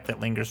regret that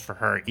lingers for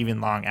her even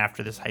long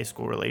after this high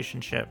school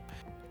relationship.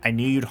 I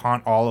knew you'd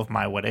haunt all of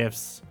my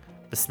what-ifs.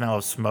 The smell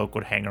of smoke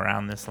would hang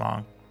around this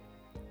long.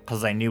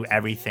 'Cause I knew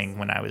everything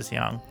when I was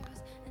young.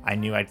 I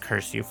knew I'd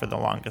curse you for the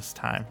longest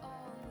time.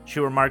 She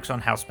remarks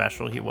on how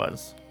special he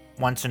was.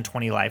 Once in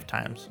 20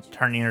 lifetimes,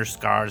 turning her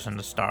scars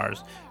into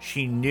stars.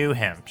 She knew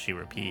him, she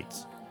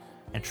repeats,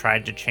 and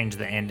tried to change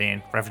the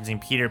ending,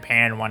 referencing Peter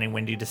Pan wanting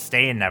Wendy to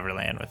stay in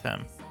Neverland with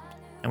him.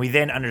 And we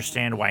then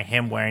understand why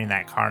him wearing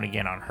that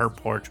cardigan on her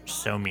porch was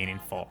so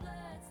meaningful,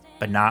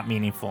 but not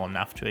meaningful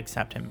enough to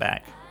accept him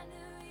back.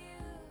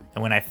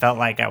 And when I felt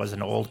like I was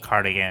an old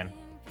cardigan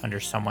under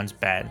someone's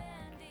bed,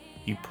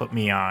 you put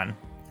me on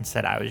and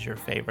said I was your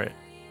favorite.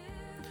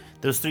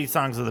 Those three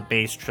songs are the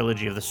base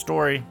trilogy of the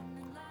story,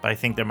 but I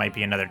think there might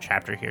be another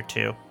chapter here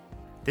too.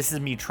 This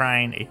is me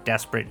trying a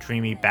desperate,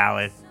 dreamy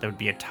ballad that would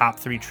be a top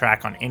 3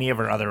 track on any of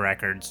her other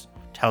records.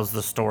 Tells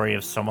the story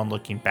of someone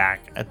looking back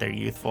at their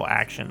youthful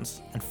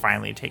actions and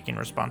finally taking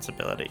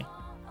responsibility.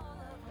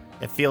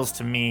 It feels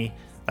to me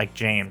like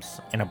James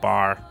in a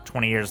bar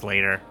 20 years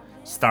later,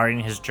 starting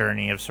his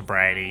journey of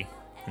sobriety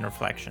and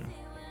reflection.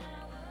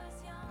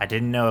 I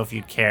didn't know if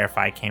you'd care if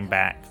I came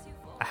back.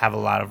 I have a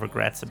lot of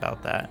regrets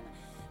about that.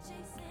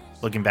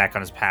 Looking back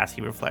on his past,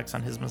 he reflects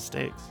on his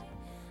mistakes.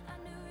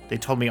 They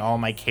told me all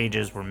my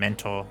cages were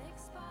mental,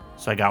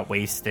 so I got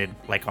wasted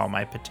like all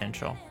my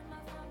potential.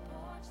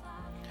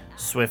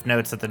 Swift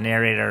notes that the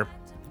narrator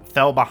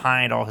fell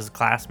behind all his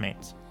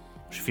classmates,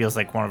 which feels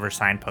like one of her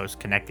signposts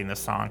connecting the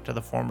song to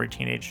the former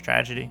teenage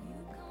tragedy.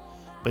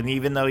 But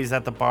even though he's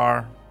at the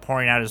bar,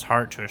 pouring out his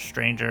heart to a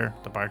stranger,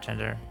 the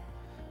bartender,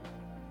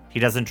 he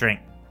doesn't drink.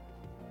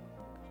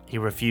 He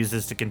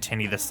refuses to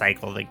continue the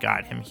cycle that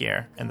got him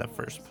here in the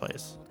first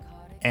place.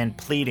 And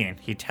pleading,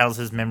 he tells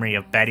his memory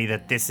of Betty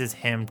that this is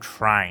him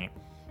trying,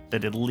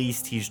 that at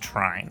least he's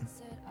trying.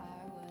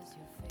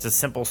 It's a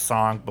simple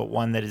song, but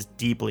one that is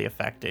deeply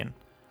affecting.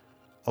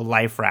 A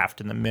life raft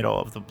in the middle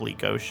of the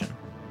bleak ocean.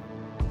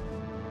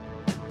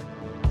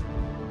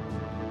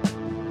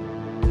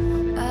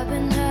 I've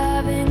been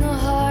having a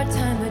hard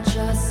time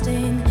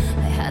adjusting.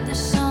 I had the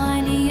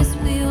shiniest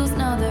wheels,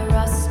 now they're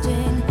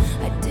rusting.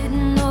 I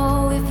didn't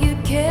know if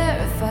you'd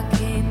care if I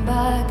came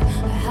back.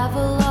 I have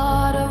a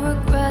lot of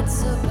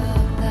regrets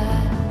about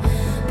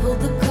that.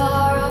 Pulled the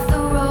car off the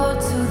road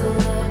to the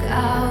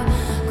lookout.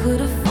 Could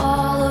have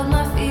followed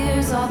my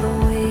fears all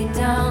the way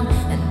down.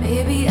 And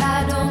maybe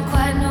I don't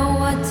quite know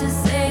what to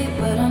say,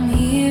 but I'm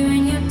here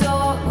in your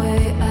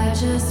doorway. I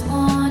just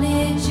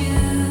wanted you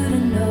to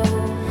know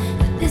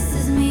that this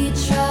is me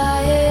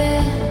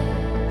trying.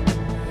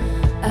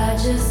 I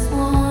just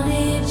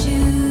wanted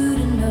you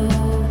to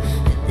know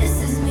that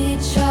this is me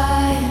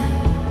trying.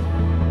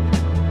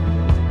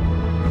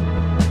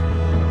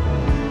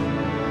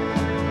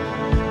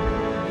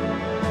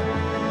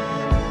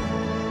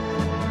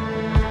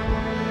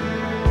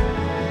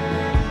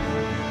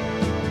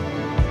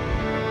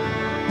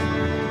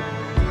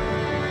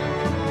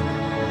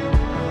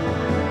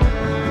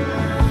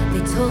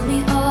 Told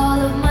me all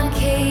of my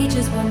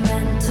cages were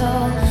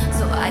mental,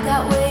 so I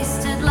got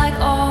wasted like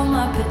all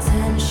my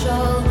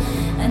potential.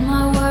 And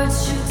my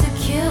words shoot to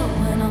kill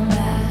when I'm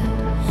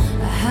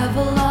mad. I have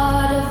a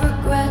lot of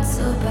regrets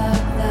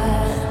about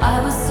that.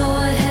 I was so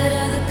ahead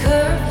of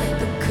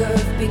the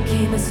curve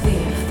became a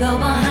sphere. Fell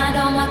behind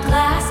all my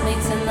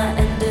classmates and I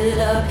ended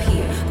up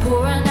here,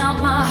 pouring out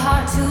my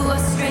heart to a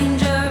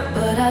stranger.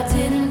 But I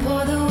didn't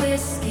pour the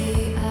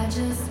whiskey, I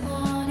just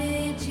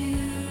wanted you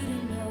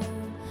to know.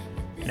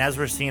 And as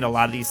we're seeing, a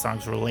lot of these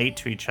songs relate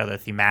to each other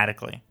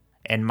thematically.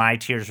 And My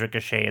Tears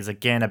Ricochet is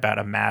again about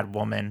a mad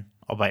woman,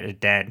 albeit a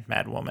dead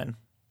mad woman.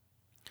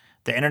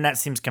 The internet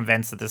seems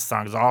convinced that this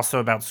song is also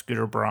about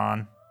Scooter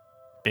Braun,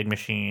 Big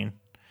Machine.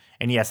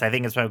 And yes, I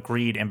think it's about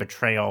greed and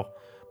betrayal,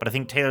 but I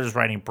think Taylor's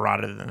writing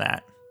broader than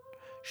that.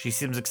 She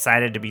seems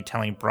excited to be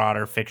telling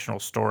broader fictional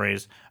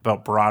stories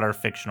about broader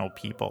fictional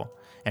people.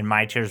 And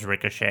My Tears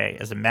Ricochet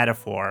is a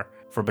metaphor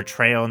for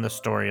betrayal in the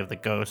story of the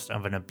ghost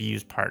of an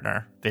abused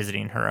partner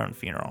visiting her own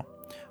funeral.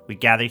 We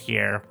gather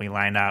here, we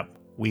line up,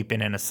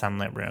 weeping in a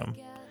sunlit room.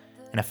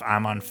 And if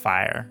I'm on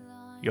fire,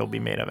 you'll be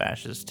made of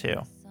ashes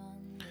too.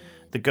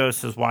 The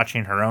ghost is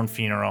watching her own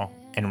funeral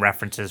and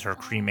references her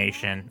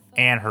cremation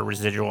and her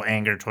residual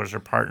anger towards her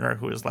partner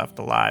who is left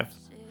alive.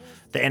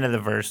 The end of the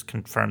verse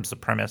confirms the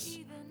premise,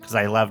 because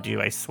I loved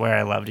you, I swear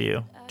I loved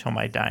you, till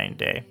my dying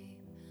day.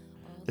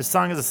 This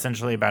song is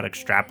essentially about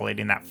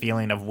extrapolating that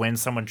feeling of when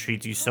someone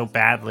treats you so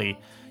badly,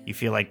 you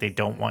feel like they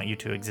don't want you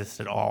to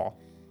exist at all.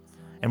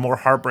 And more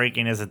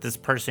heartbreaking is that this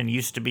person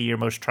used to be your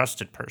most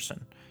trusted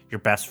person, your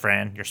best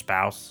friend, your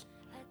spouse.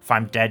 If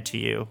I'm dead to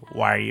you,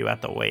 why are you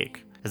at the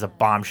wake? Is a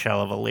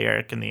bombshell of a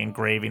lyric in the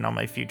engraving on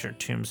my future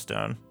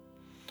tombstone.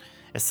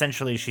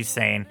 Essentially, she's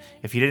saying,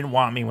 if you didn't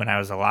want me when I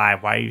was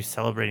alive, why are you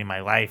celebrating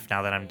my life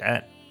now that I'm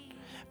dead?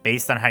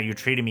 Based on how you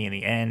treated me in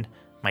the end,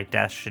 my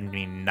death should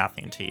mean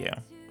nothing to you.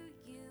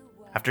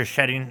 After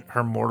shedding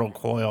her mortal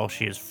coil,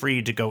 she is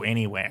free to go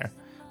anywhere,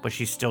 but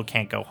she still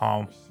can't go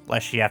home,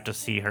 lest she have to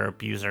see her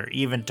abuser,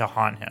 even to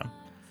haunt him.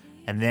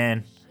 And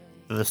then,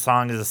 though the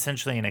song is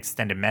essentially an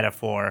extended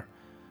metaphor,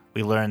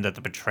 we learn that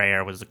the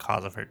betrayer was the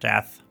cause of her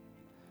death.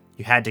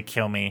 You had to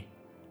kill me,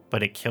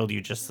 but it killed you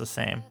just the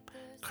same.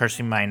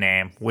 Cursing my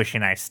name,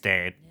 wishing I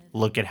stayed.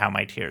 Look at how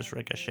my tears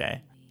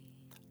ricochet.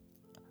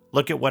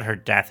 Look at what her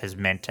death has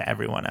meant to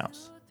everyone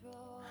else.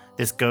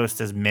 This ghost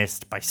is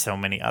missed by so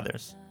many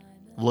others.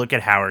 Look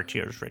at how her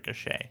tears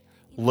ricochet.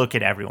 Look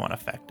at everyone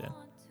affected.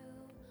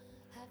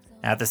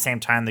 Now, at the same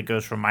time, the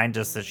ghost reminds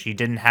us that she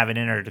didn't have it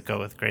in her to go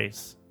with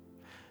Grace.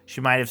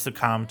 She might have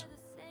succumbed,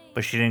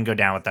 but she didn't go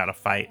down without a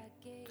fight.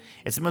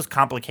 It's the most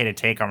complicated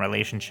take on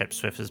relationships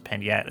Swift has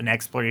penned yet, an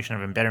exploration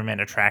of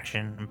embitterment,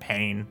 attraction, and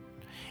pain.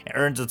 It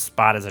earns its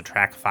spot as a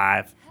track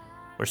 5,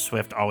 where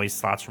Swift always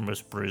slots her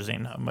most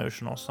bruising,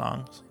 emotional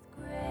songs.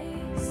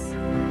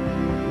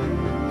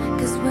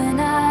 'Cause when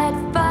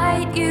I'd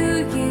fight,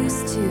 you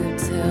used to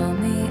tell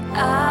me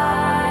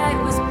I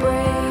was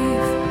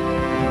brave.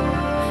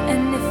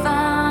 And if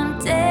I'm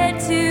dead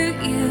to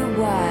you,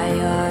 why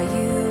are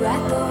you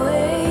at the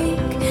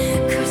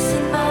wake?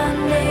 Cursing my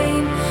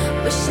name,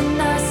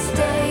 wishing I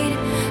stayed.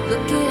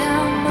 Look at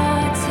how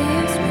my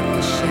tears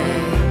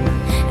ricochet.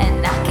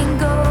 And I can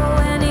go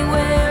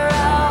anywhere I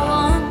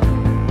want,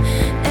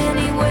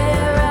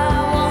 anywhere I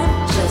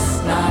want,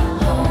 just not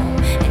home.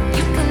 And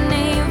you can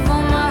aim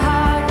for my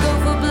heart, go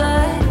for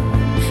blood,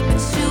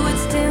 but you would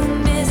still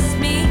miss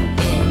me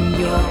in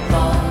your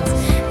bones.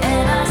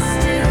 And I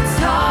still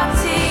talk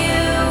to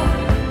you.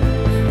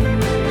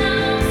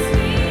 Now I'm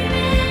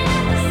screaming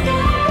at the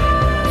sky.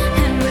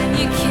 And when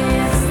you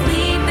can't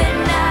sleep at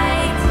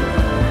night,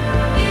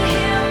 you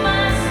hear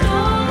my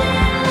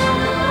stolen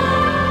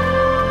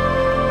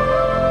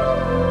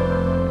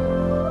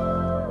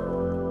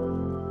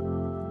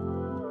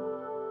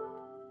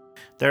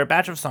There are a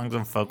batch of songs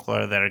in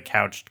folklore that are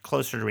couched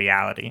closer to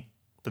reality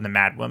than the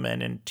Mad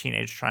Woman and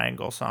Teenage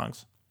Triangle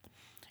songs.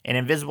 In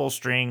Invisible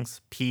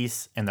Strings,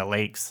 Peace, and the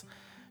Lakes,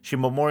 she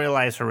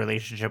memorialized her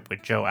relationship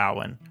with Joe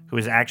Alwyn, who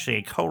is actually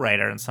a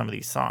co-writer on some of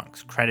these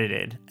songs,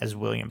 credited as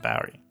William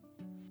Bowery.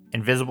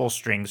 Invisible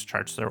Strings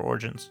charts their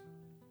origins.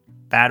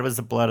 Bad was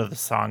the blood of the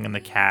song in the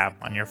cab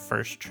on your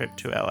first trip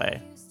to LA,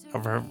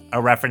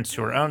 a reference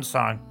to her own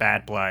song,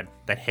 Bad Blood,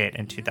 that hit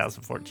in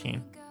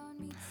 2014.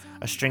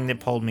 A string that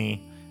pulled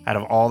me out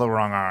of all the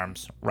wrong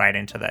arms right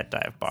into that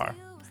dive bar.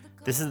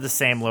 This is the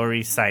same Lower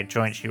East Side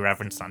joint she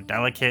referenced on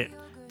Delicate,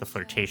 the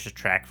flirtatious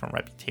track from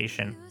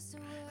Reputation.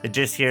 The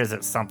gist here is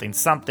that something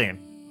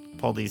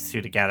pulled these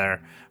two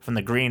together, from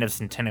the green of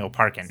Centennial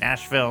Park in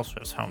Nashville,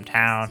 Swift's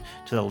hometown,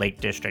 to the Lake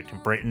District in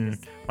Britain,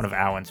 one of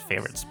Alwyn's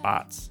favorite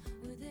spots.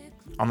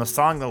 On the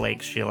song The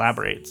Lakes, she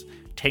elaborates,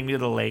 "Take me to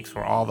the lakes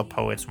where all the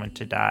poets went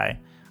to die.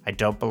 I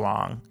don't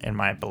belong, and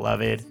my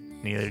beloved,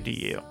 neither do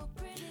you."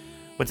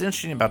 What's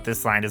interesting about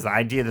this line is the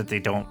idea that they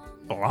don't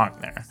belong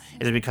there.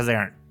 Is it because they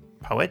aren't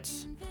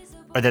poets?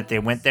 Or that they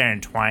went there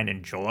entwined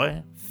in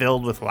joy,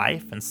 filled with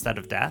life instead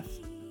of death?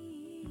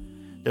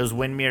 Those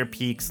Windmere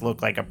Peaks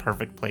look like a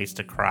perfect place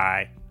to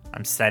cry.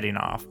 I'm setting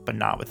off, but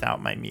not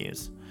without my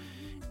muse.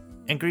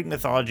 In Greek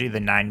mythology, the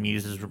 9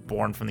 muses were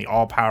born from the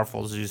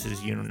all-powerful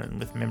Zeus's union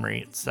with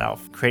memory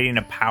itself, creating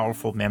a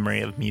powerful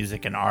memory of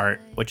music and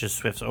art, which is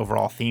Swift's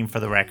overall theme for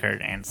the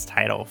record and its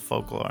title,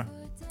 Folklore.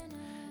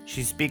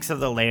 She speaks of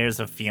the layers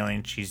of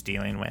feeling she's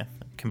dealing with,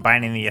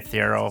 combining the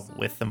ethereal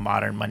with the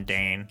modern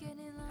mundane.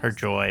 Her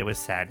joy was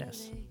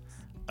sadness.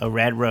 A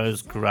red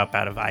rose grew up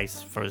out of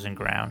ice-frozen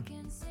ground,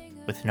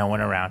 with no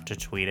one around to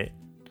tweet it,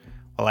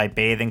 while I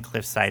bathe in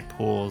cliffside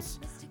pools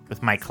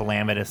with my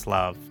calamitous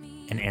love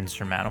and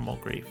insurmountable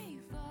grief.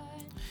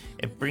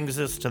 It brings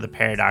us to the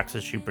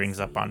paradoxes she brings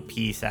up on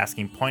Peace,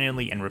 asking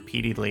poignantly and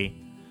repeatedly,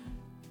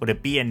 would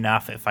it be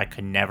enough if I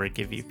could never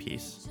give you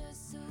peace?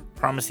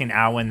 Promising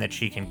Alwyn that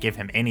she can give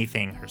him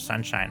anything, her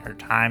sunshine, her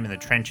time in the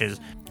trenches,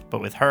 but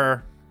with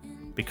her,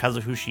 because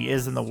of who she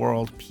is in the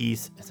world,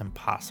 peace is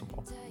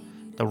impossible.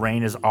 The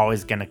rain is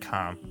always gonna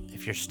come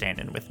if you're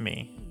standing with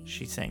me,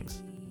 she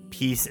sings.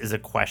 Peace is a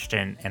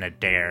question and a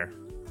dare,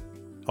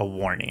 a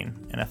warning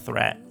and a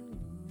threat.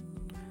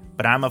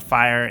 But I'm a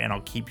fire and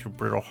I'll keep your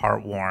brittle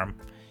heart warm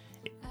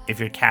if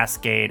your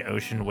cascade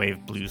ocean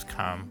wave blues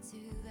come.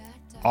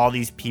 All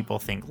these people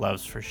think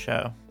love's for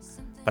show,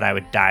 but I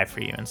would die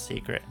for you in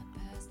secret.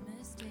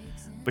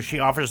 But she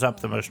offers up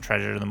the most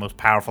treasured, the most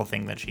powerful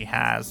thing that she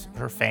has,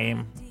 her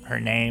fame, her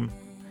name.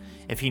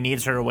 If he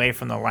needs her away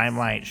from the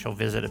limelight, she'll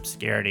visit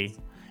obscurity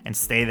and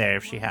stay there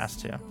if she has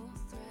to.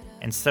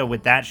 And so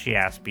with that, she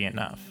asks, be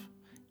enough,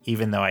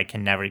 even though I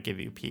can never give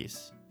you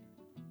peace.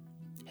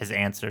 His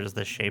answer is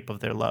the shape of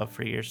their love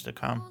for years to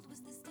come.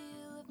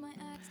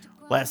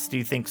 Lest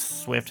you think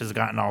Swift has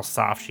gotten all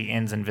soft, she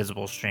ends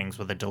Invisible Strings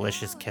with a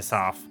delicious kiss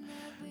off.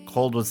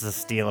 Cold was the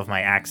steel of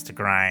my axe to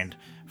grind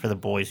for the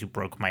boys who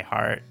broke my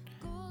heart.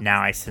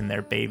 Now I send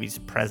their babies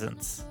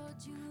presents.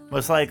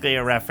 Most likely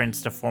a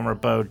reference to former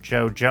beau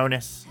Joe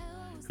Jonas,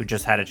 who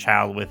just had a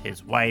child with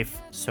his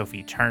wife,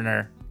 Sophie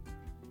Turner,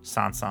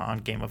 Sansa on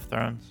Game of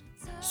Thrones.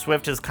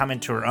 Swift has come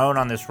into her own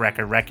on this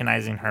record,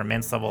 recognizing her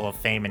immense level of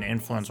fame and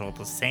influence while at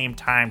the same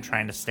time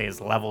trying to stay as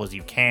level as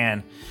you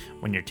can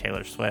when you're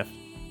Taylor Swift.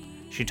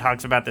 She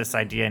talks about this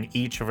idea in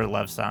each of her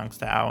love songs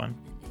to Alwyn.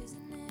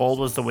 Bold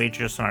was the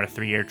waitress on our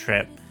 3-year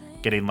trip,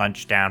 getting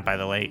lunch down by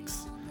the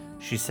lakes.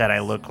 She said I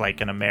look like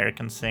an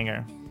American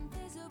singer.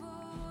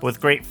 But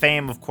with great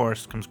fame, of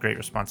course, comes great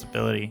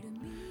responsibility.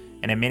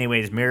 And in many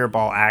ways,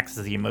 Mirrorball acts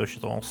as the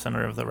emotional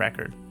center of the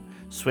record,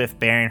 Swift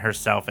bearing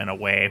herself in a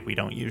way we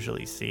don't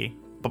usually see.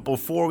 But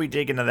before we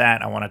dig into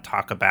that, I want to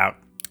talk about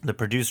the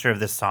producer of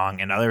this song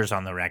and others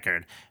on the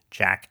record,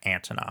 Jack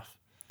Antonoff.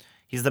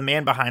 He's the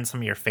man behind some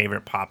of your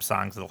favorite pop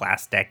songs of the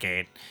last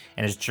decade,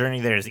 and his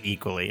journey there is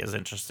equally as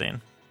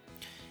interesting.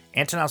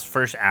 Antonoff's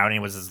first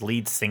outing was as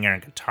lead singer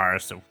and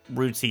guitarist of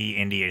rootsy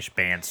indie-ish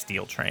band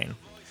Steel Train.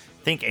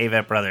 Think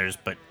Avett Brothers,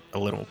 but a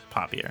little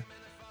poppier.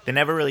 They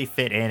never really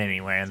fit in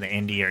anywhere in the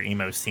indie or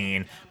emo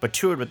scene, but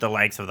toured with the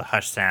likes of the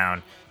Hush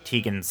Sound,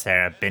 Tegan and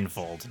Sarah,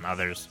 Binfold, and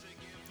others.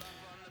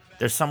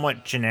 Their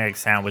somewhat generic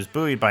sound was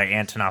buoyed by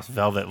Antonoff's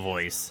velvet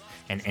voice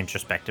and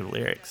introspective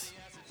lyrics.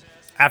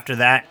 After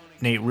that,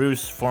 Nate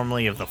Roos,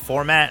 formerly of The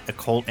Format, a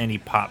cult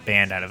indie pop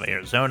band out of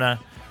Arizona,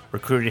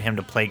 recruited him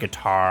to play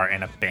guitar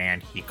in a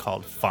band he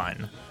called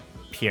Fun,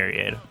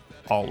 period,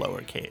 all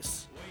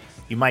lowercase.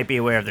 You might be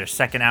aware of their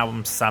second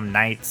album, Some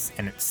Nights,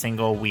 and its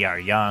single, We Are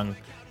Young,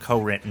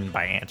 co-written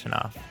by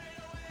Antonoff.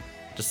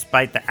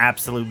 Despite the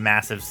absolute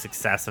massive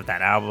success of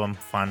that album,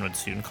 Fun would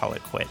soon call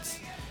it quits,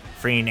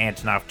 freeing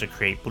Antonoff to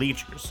create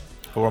Bleachers,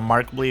 a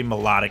remarkably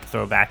melodic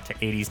throwback to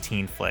 80s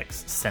teen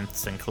flicks,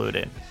 synths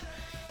included.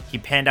 He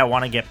penned I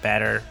Want to Get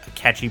Better, a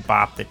catchy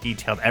bop that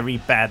detailed every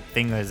bad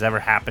thing that has ever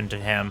happened to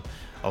him,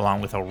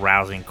 along with a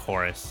rousing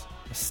chorus,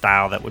 a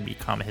style that would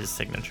become his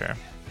signature.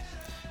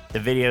 The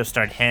video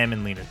starred him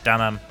and Lena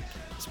Dunham,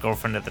 his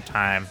girlfriend at the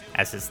time,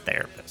 as his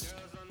therapist.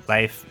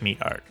 Life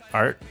meet art.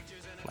 Art,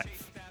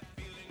 life.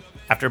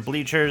 After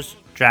Bleachers,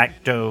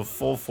 Jack dove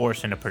full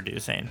force into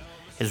producing.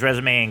 His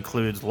resume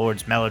includes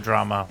Lord's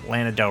Melodrama,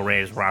 Lana Del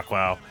Rey's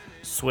Rockwell,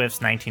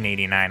 Swift's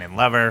 1989 and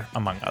Lover,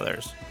 among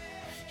others.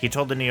 He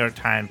told the New York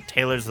Times,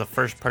 "Taylor's the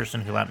first person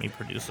who let me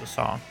produce a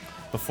song.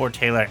 Before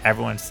Taylor,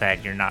 everyone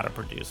said, 'You're not a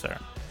producer.'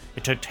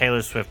 It took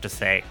Taylor Swift to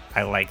say,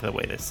 'I like the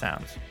way this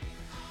sounds.'"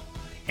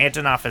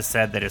 Antonoff has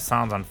said that his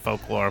songs on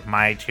Folklore,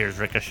 My Tears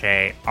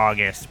Ricochet,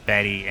 August,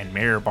 Betty, and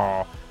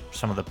Mirrorball are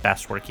some of the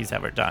best work he's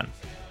ever done.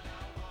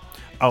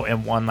 Oh,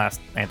 and one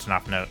last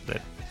Antonoff note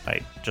that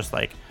I just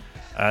like.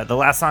 The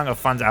last song of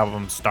Fun's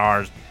album,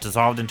 Stars,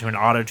 dissolved into an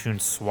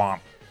auto-tuned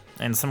swamp,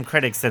 and some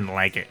critics didn't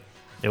like it.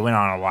 It went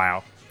on a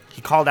while. He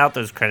called out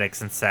those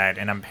critics and said,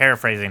 and I'm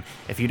paraphrasing,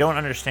 "If you don't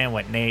understand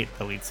what Nate,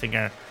 the lead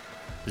singer,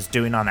 is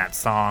doing on that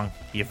song,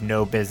 you have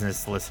no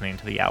business listening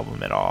to the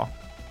album at all."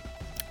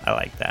 I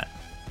like that.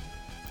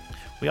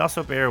 We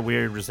also bear a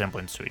weird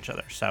resemblance to each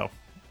other, so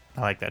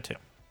I like that too.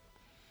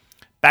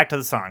 Back to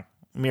the song,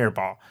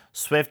 Mirrorball.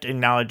 Swift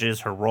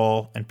acknowledges her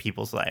role in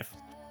people's life.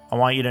 "I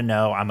want you to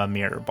know I'm a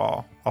mirror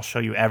ball. I'll show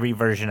you every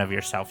version of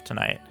yourself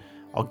tonight.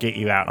 I'll get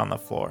you out on the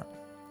floor."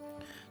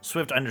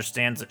 Swift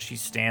understands that she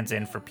stands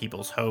in for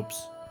people's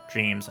hopes,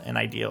 dreams, and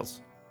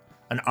ideals.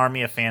 An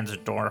army of fans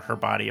adore her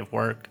body of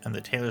work and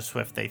the Taylor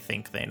Swift they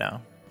think they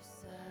know.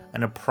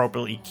 An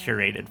appropriately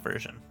curated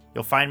version.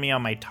 You'll find me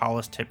on my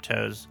tallest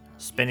tiptoes,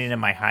 spinning in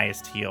my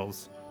highest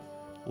heels.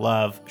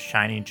 Love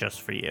shining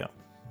just for you.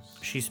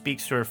 She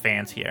speaks to her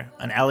fans here,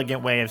 an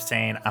elegant way of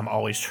saying, "I'm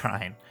always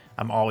trying.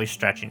 I'm always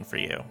stretching for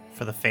you,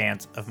 for the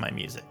fans of my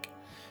music."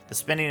 The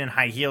spinning in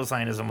high heels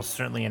line is almost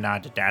certainly a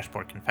nod to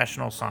Dashboard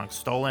Confessional song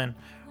Stolen,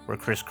 where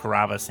Chris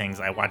Carrabba sings,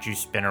 "I watch you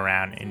spin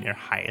around in your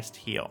highest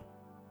heel."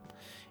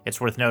 It's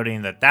worth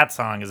noting that that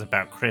song is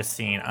about Chris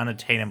seeing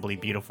unattainably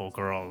beautiful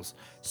girls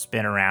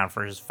spin around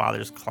for his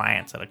father's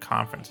clients at a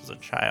conference as a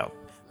child.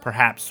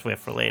 Perhaps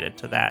Swift related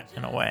to that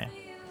in a way.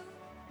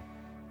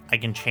 "I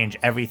can change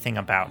everything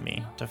about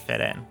me to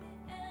fit in."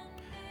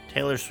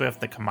 Taylor Swift,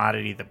 the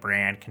commodity, the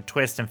brand, can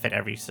twist and fit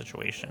every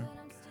situation.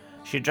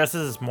 She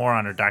addresses this more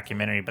on her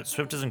documentary, but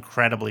Swift is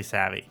incredibly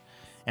savvy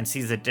and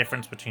sees the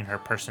difference between her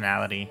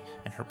personality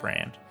and her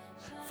brand.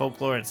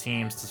 Folklore, it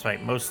seems,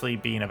 despite mostly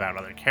being about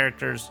other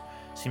characters,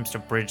 seems to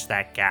bridge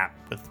that gap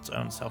with its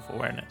own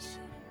self-awareness.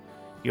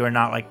 "You are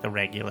not like the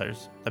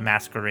regulars, the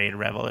masquerade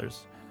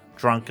revelers,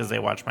 drunk as they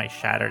watch my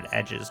shattered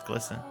edges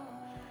glisten.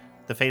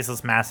 The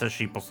faceless masses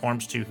she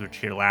performs to who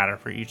cheer louder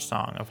for each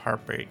song of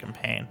heartbreak and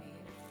pain."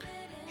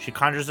 She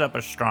conjures up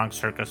a strong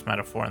circus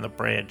metaphor in the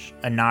bridge,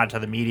 a nod to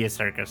the media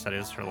circus that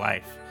is her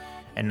life,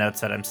 and notes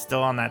that "I'm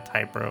still on that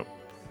tightrope.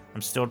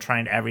 I'm still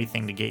trying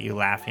everything to get you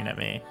laughing at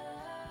me,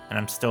 and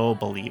I'm still a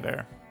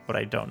believer, but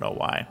I don't know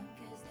why."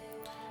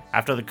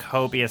 After the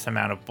copious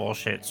amount of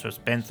bullshit Swift's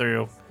been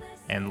through,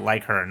 and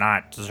like her or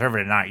not, deserve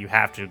it or not, you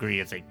have to agree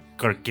it's a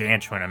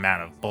gargantuan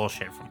amount of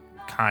bullshit from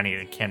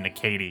Kanye to Kim to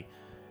Katie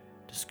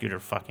to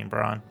Scooter fucking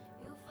Braun.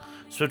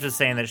 Swift is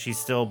saying that she's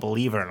still a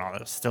believer in all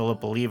this, still a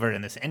believer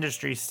in this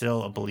industry,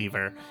 still a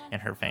believer in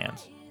her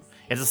fans.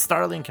 It's a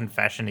startling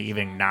confession to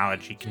even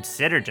acknowledge she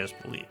considered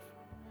disbelief,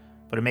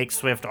 but it makes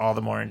Swift all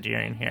the more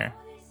endearing here.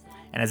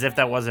 And as if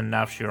that wasn't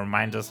enough, she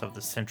reminds us of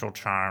the central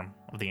charm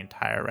of the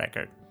entire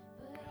record.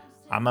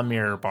 "I'm a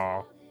mirror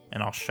ball,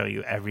 and I'll show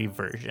you every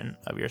version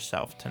of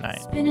yourself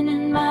tonight." Spinning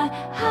in my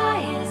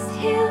highest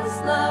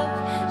heels,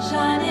 love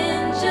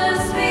shining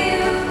just for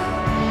you.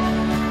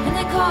 And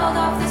they called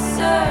off the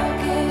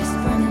circus,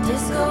 burned the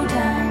disco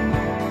down.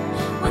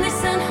 When they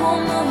sent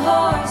home the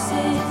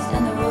horses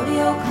and the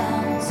rodeo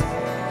clowns.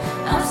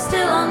 I'm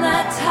still on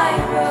that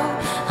tightrope,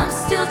 I'm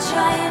still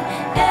trying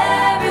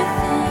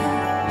everything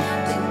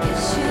to get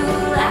you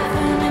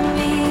laughing at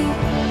me.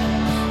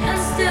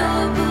 I'm still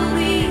a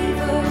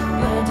believer,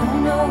 but I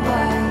don't know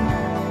why.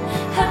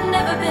 I've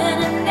never been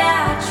a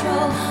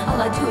natural, all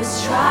I do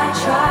is try.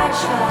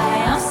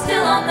 I'm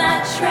still on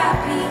that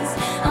trapeze,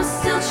 I'm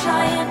still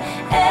trying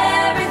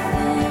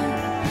everything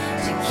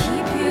to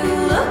keep you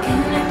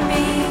looking at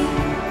me.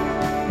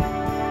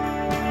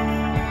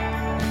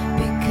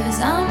 Because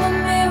I'm a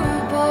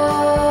mirror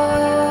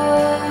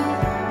ball,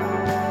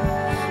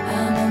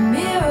 I'm a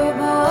mirror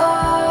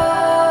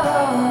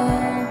ball,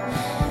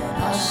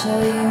 and I'll show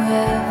you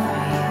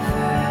every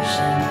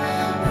version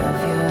of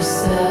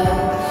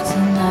yourself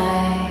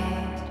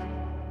tonight.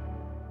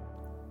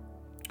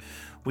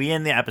 We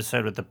end the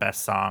episode with the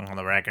best song on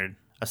the record,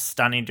 a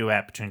stunning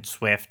duet between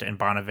Swift and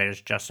Bon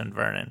Iver's Justin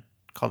Vernon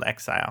called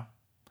Exile.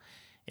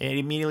 It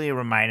immediately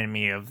reminded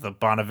me of the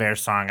Bon Iver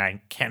song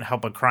I Can't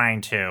Help But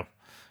Crying to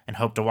and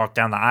Hope to Walk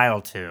Down the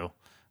Aisle to,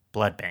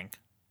 Blood Bank.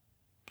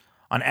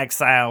 On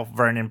Exile,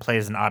 Vernon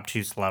plays an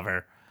obtuse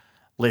lover,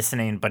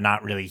 listening but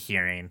not really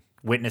hearing,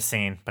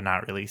 witnessing but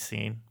not really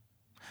seeing.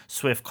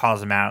 Swift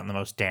calls him out in the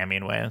most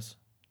damning ways.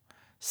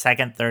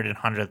 Second, third, and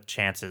 100th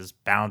chances,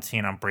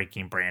 balancing on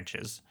breaking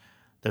branches.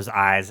 Those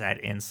eyes add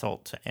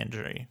insult to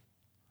injury.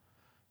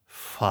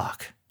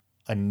 Fuck.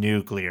 A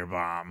nuclear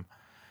bomb.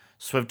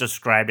 Swift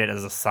described it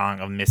as a song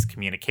of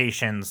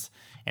miscommunications,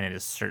 and it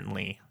is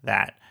certainly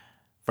that.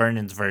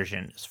 Vernon's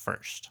version is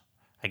first.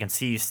 I can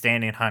see you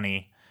standing,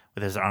 honey,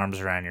 with his arms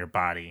around your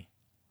body.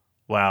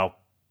 Well,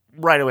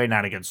 right away,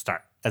 not a good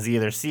start, as he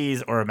either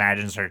sees or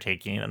imagines her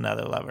taking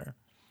another lover.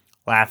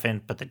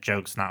 Laughing, but the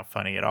joke's not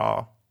funny at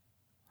all.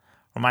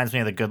 Reminds me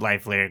of the Good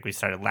Life lyric, we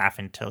started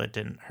laughing till it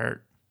didn't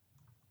hurt.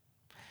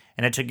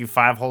 And it took you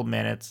 5 whole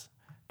minutes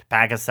to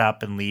pack us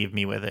up and leave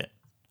me with it,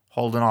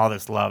 holding all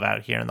this love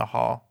out here in the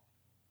hall.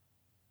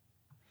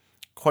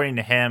 According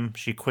to him,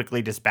 she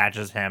quickly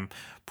dispatches him,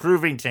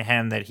 proving to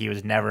him that he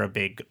was never a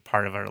big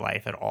part of her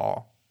life at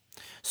all.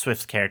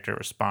 Swift's character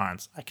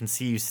responds, I can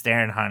see you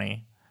staring,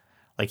 honey,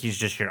 like he's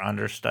just your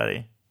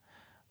understudy,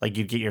 like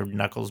you'd get your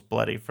knuckles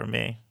bloody for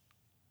me.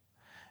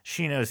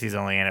 She knows he's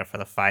only in it for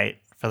the fight,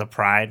 for the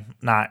pride,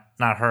 not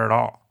her at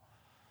all.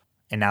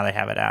 And now they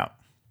have it out.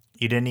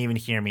 You didn't even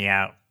hear me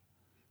out.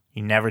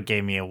 You never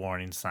gave me a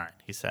warning sign,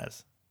 he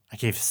says. I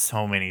gave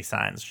so many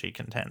signs, she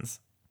contends.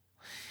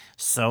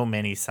 So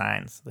many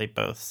signs, they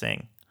both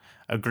sing,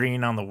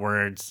 agreeing on the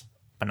words,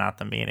 but not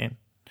the meaning.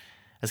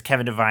 As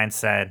Kevin Devine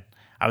said,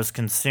 I was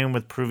consumed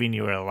with proving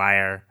you were a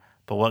liar,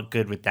 but what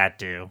good would that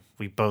do?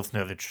 We both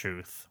know the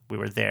truth. We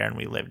were there and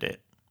we lived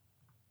it.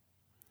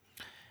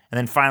 And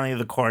then finally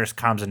the chorus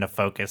comes into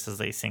focus as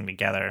they sing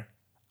together.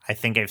 I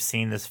think I've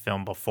seen this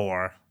film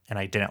before, and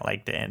I didn't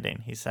like the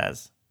ending, he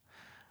says.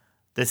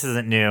 This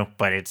isn't new,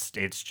 but it's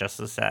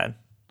just as sad.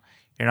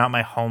 You're not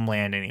my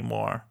homeland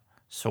anymore,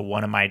 so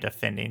what am I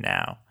defending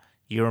now?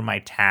 You were my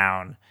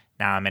town,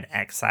 now I'm in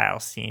exile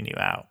seeing you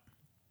out.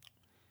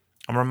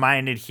 I'm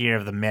reminded here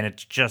of the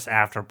minutes just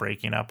after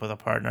breaking up with a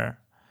partner.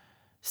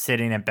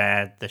 Sitting in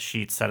bed, the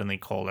sheets suddenly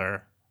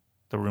colder,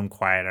 the room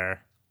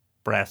quieter,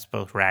 breaths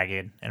both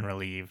ragged and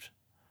relieved.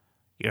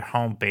 Your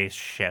home base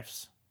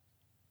shifts.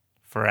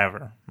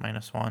 Forever,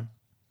 -1.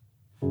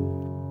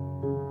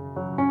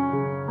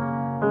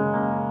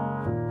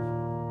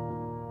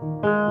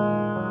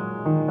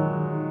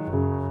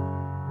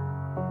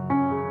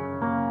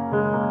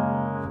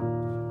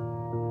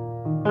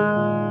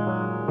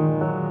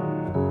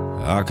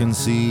 I can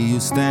see you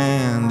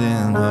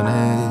standing,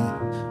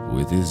 honey,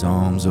 with his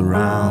arms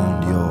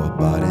around your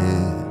body,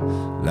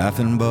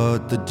 laughing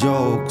but the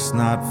joke's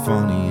not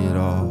funny at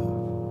all.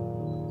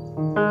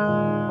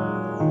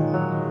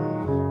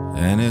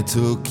 And it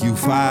took you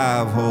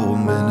 5 whole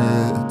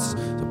minutes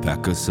to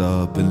pack us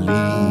up and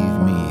leave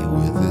me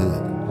with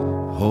it,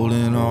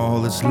 holding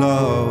all this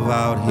love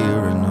out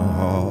here in the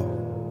hall.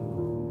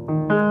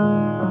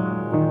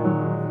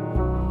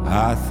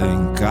 I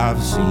think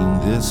I've seen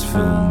this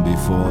film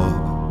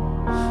before,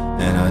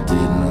 and I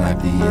didn't like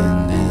the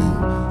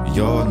ending.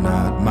 You're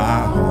not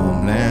my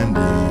homeland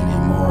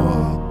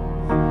anymore,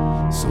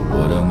 so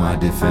what am I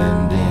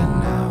defending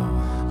now?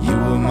 You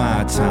were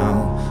my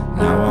town,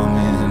 now I'm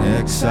in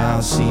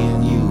exile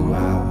seeing you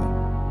out.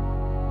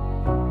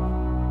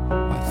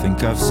 I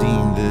think I've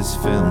seen this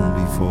film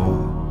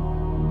before.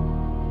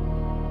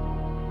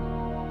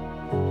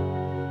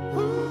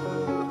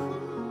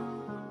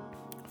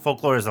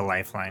 Folklore is a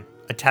lifeline,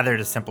 a tether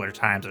to simpler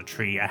times, a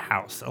tree, a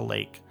house, a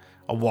lake,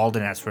 a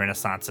wilderness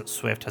renaissance that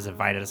Swift has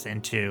invited us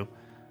into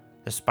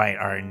despite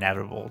our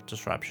inevitable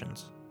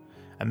disruptions,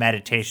 a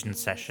meditation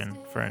session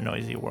for a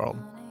noisy world.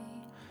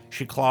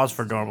 She claws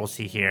for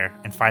normalcy here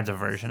and finds a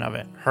version of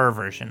it, her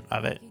version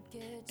of it.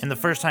 And the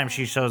first time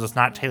she shows us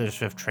not Taylor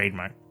Swift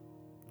trademark,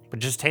 but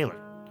just Taylor,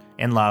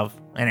 in love,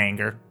 and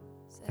anger,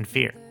 and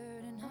fear.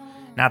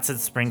 Not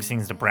since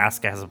Springsteen's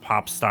Nebraska has a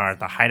pop star at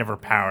the height of her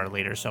power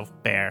laid herself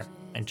bare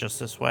in just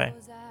this way.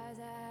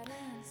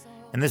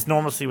 And this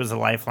normalcy was a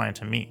lifeline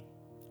to me,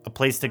 a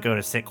place to go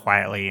to sit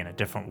quietly in a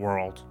different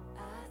world,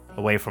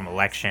 away from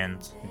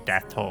elections, and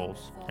death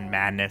tolls, and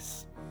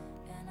madness.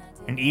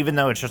 And even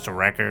though it's just a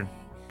record,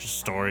 just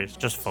stories,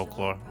 just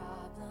folklore,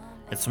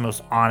 it's the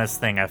most honest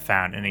thing I've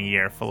found in a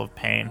year full of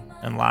pain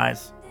and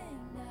lies,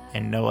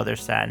 and no other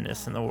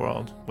sadness in the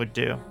world would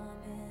do.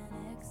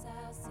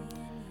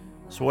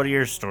 So what are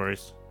your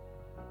stories?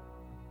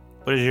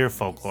 What is your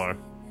folklore?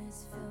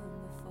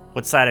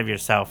 What side of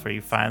yourself are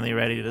you finally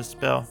ready to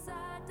spill?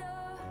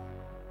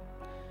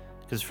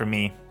 Because for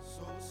me,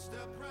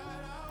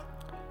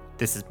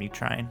 this is me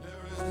trying.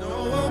 There is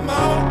no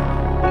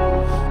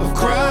amount of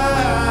cry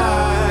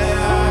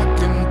I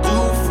can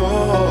do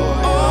for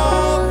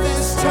all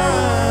this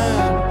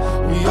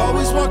time. We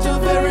always walked a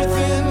very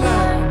thin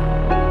line.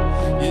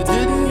 You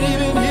didn't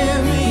even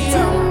hear me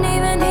out.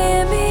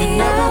 You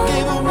never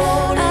gave a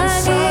warning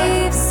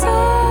sign.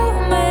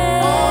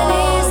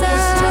 All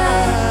this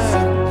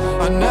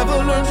time, I never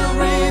learned to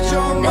read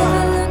your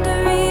mind.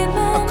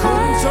 I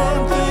couldn't turn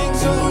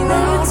things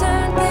around,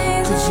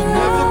 'cause you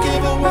never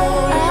gave a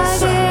warning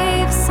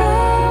sign. So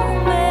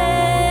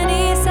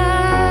many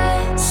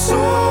signs, so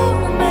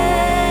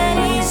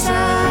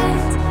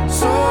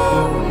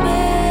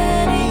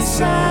many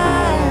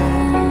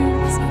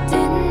signs.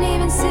 Didn't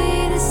even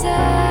see the signs.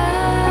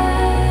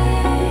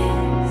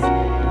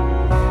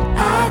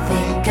 I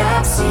think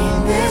I've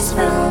seen this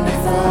film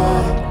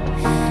before,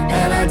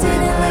 and I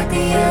didn't like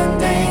the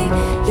ending.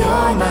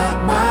 You're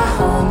not my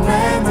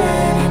homeland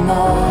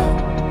anymore,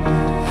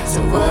 so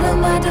what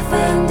am I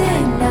defending?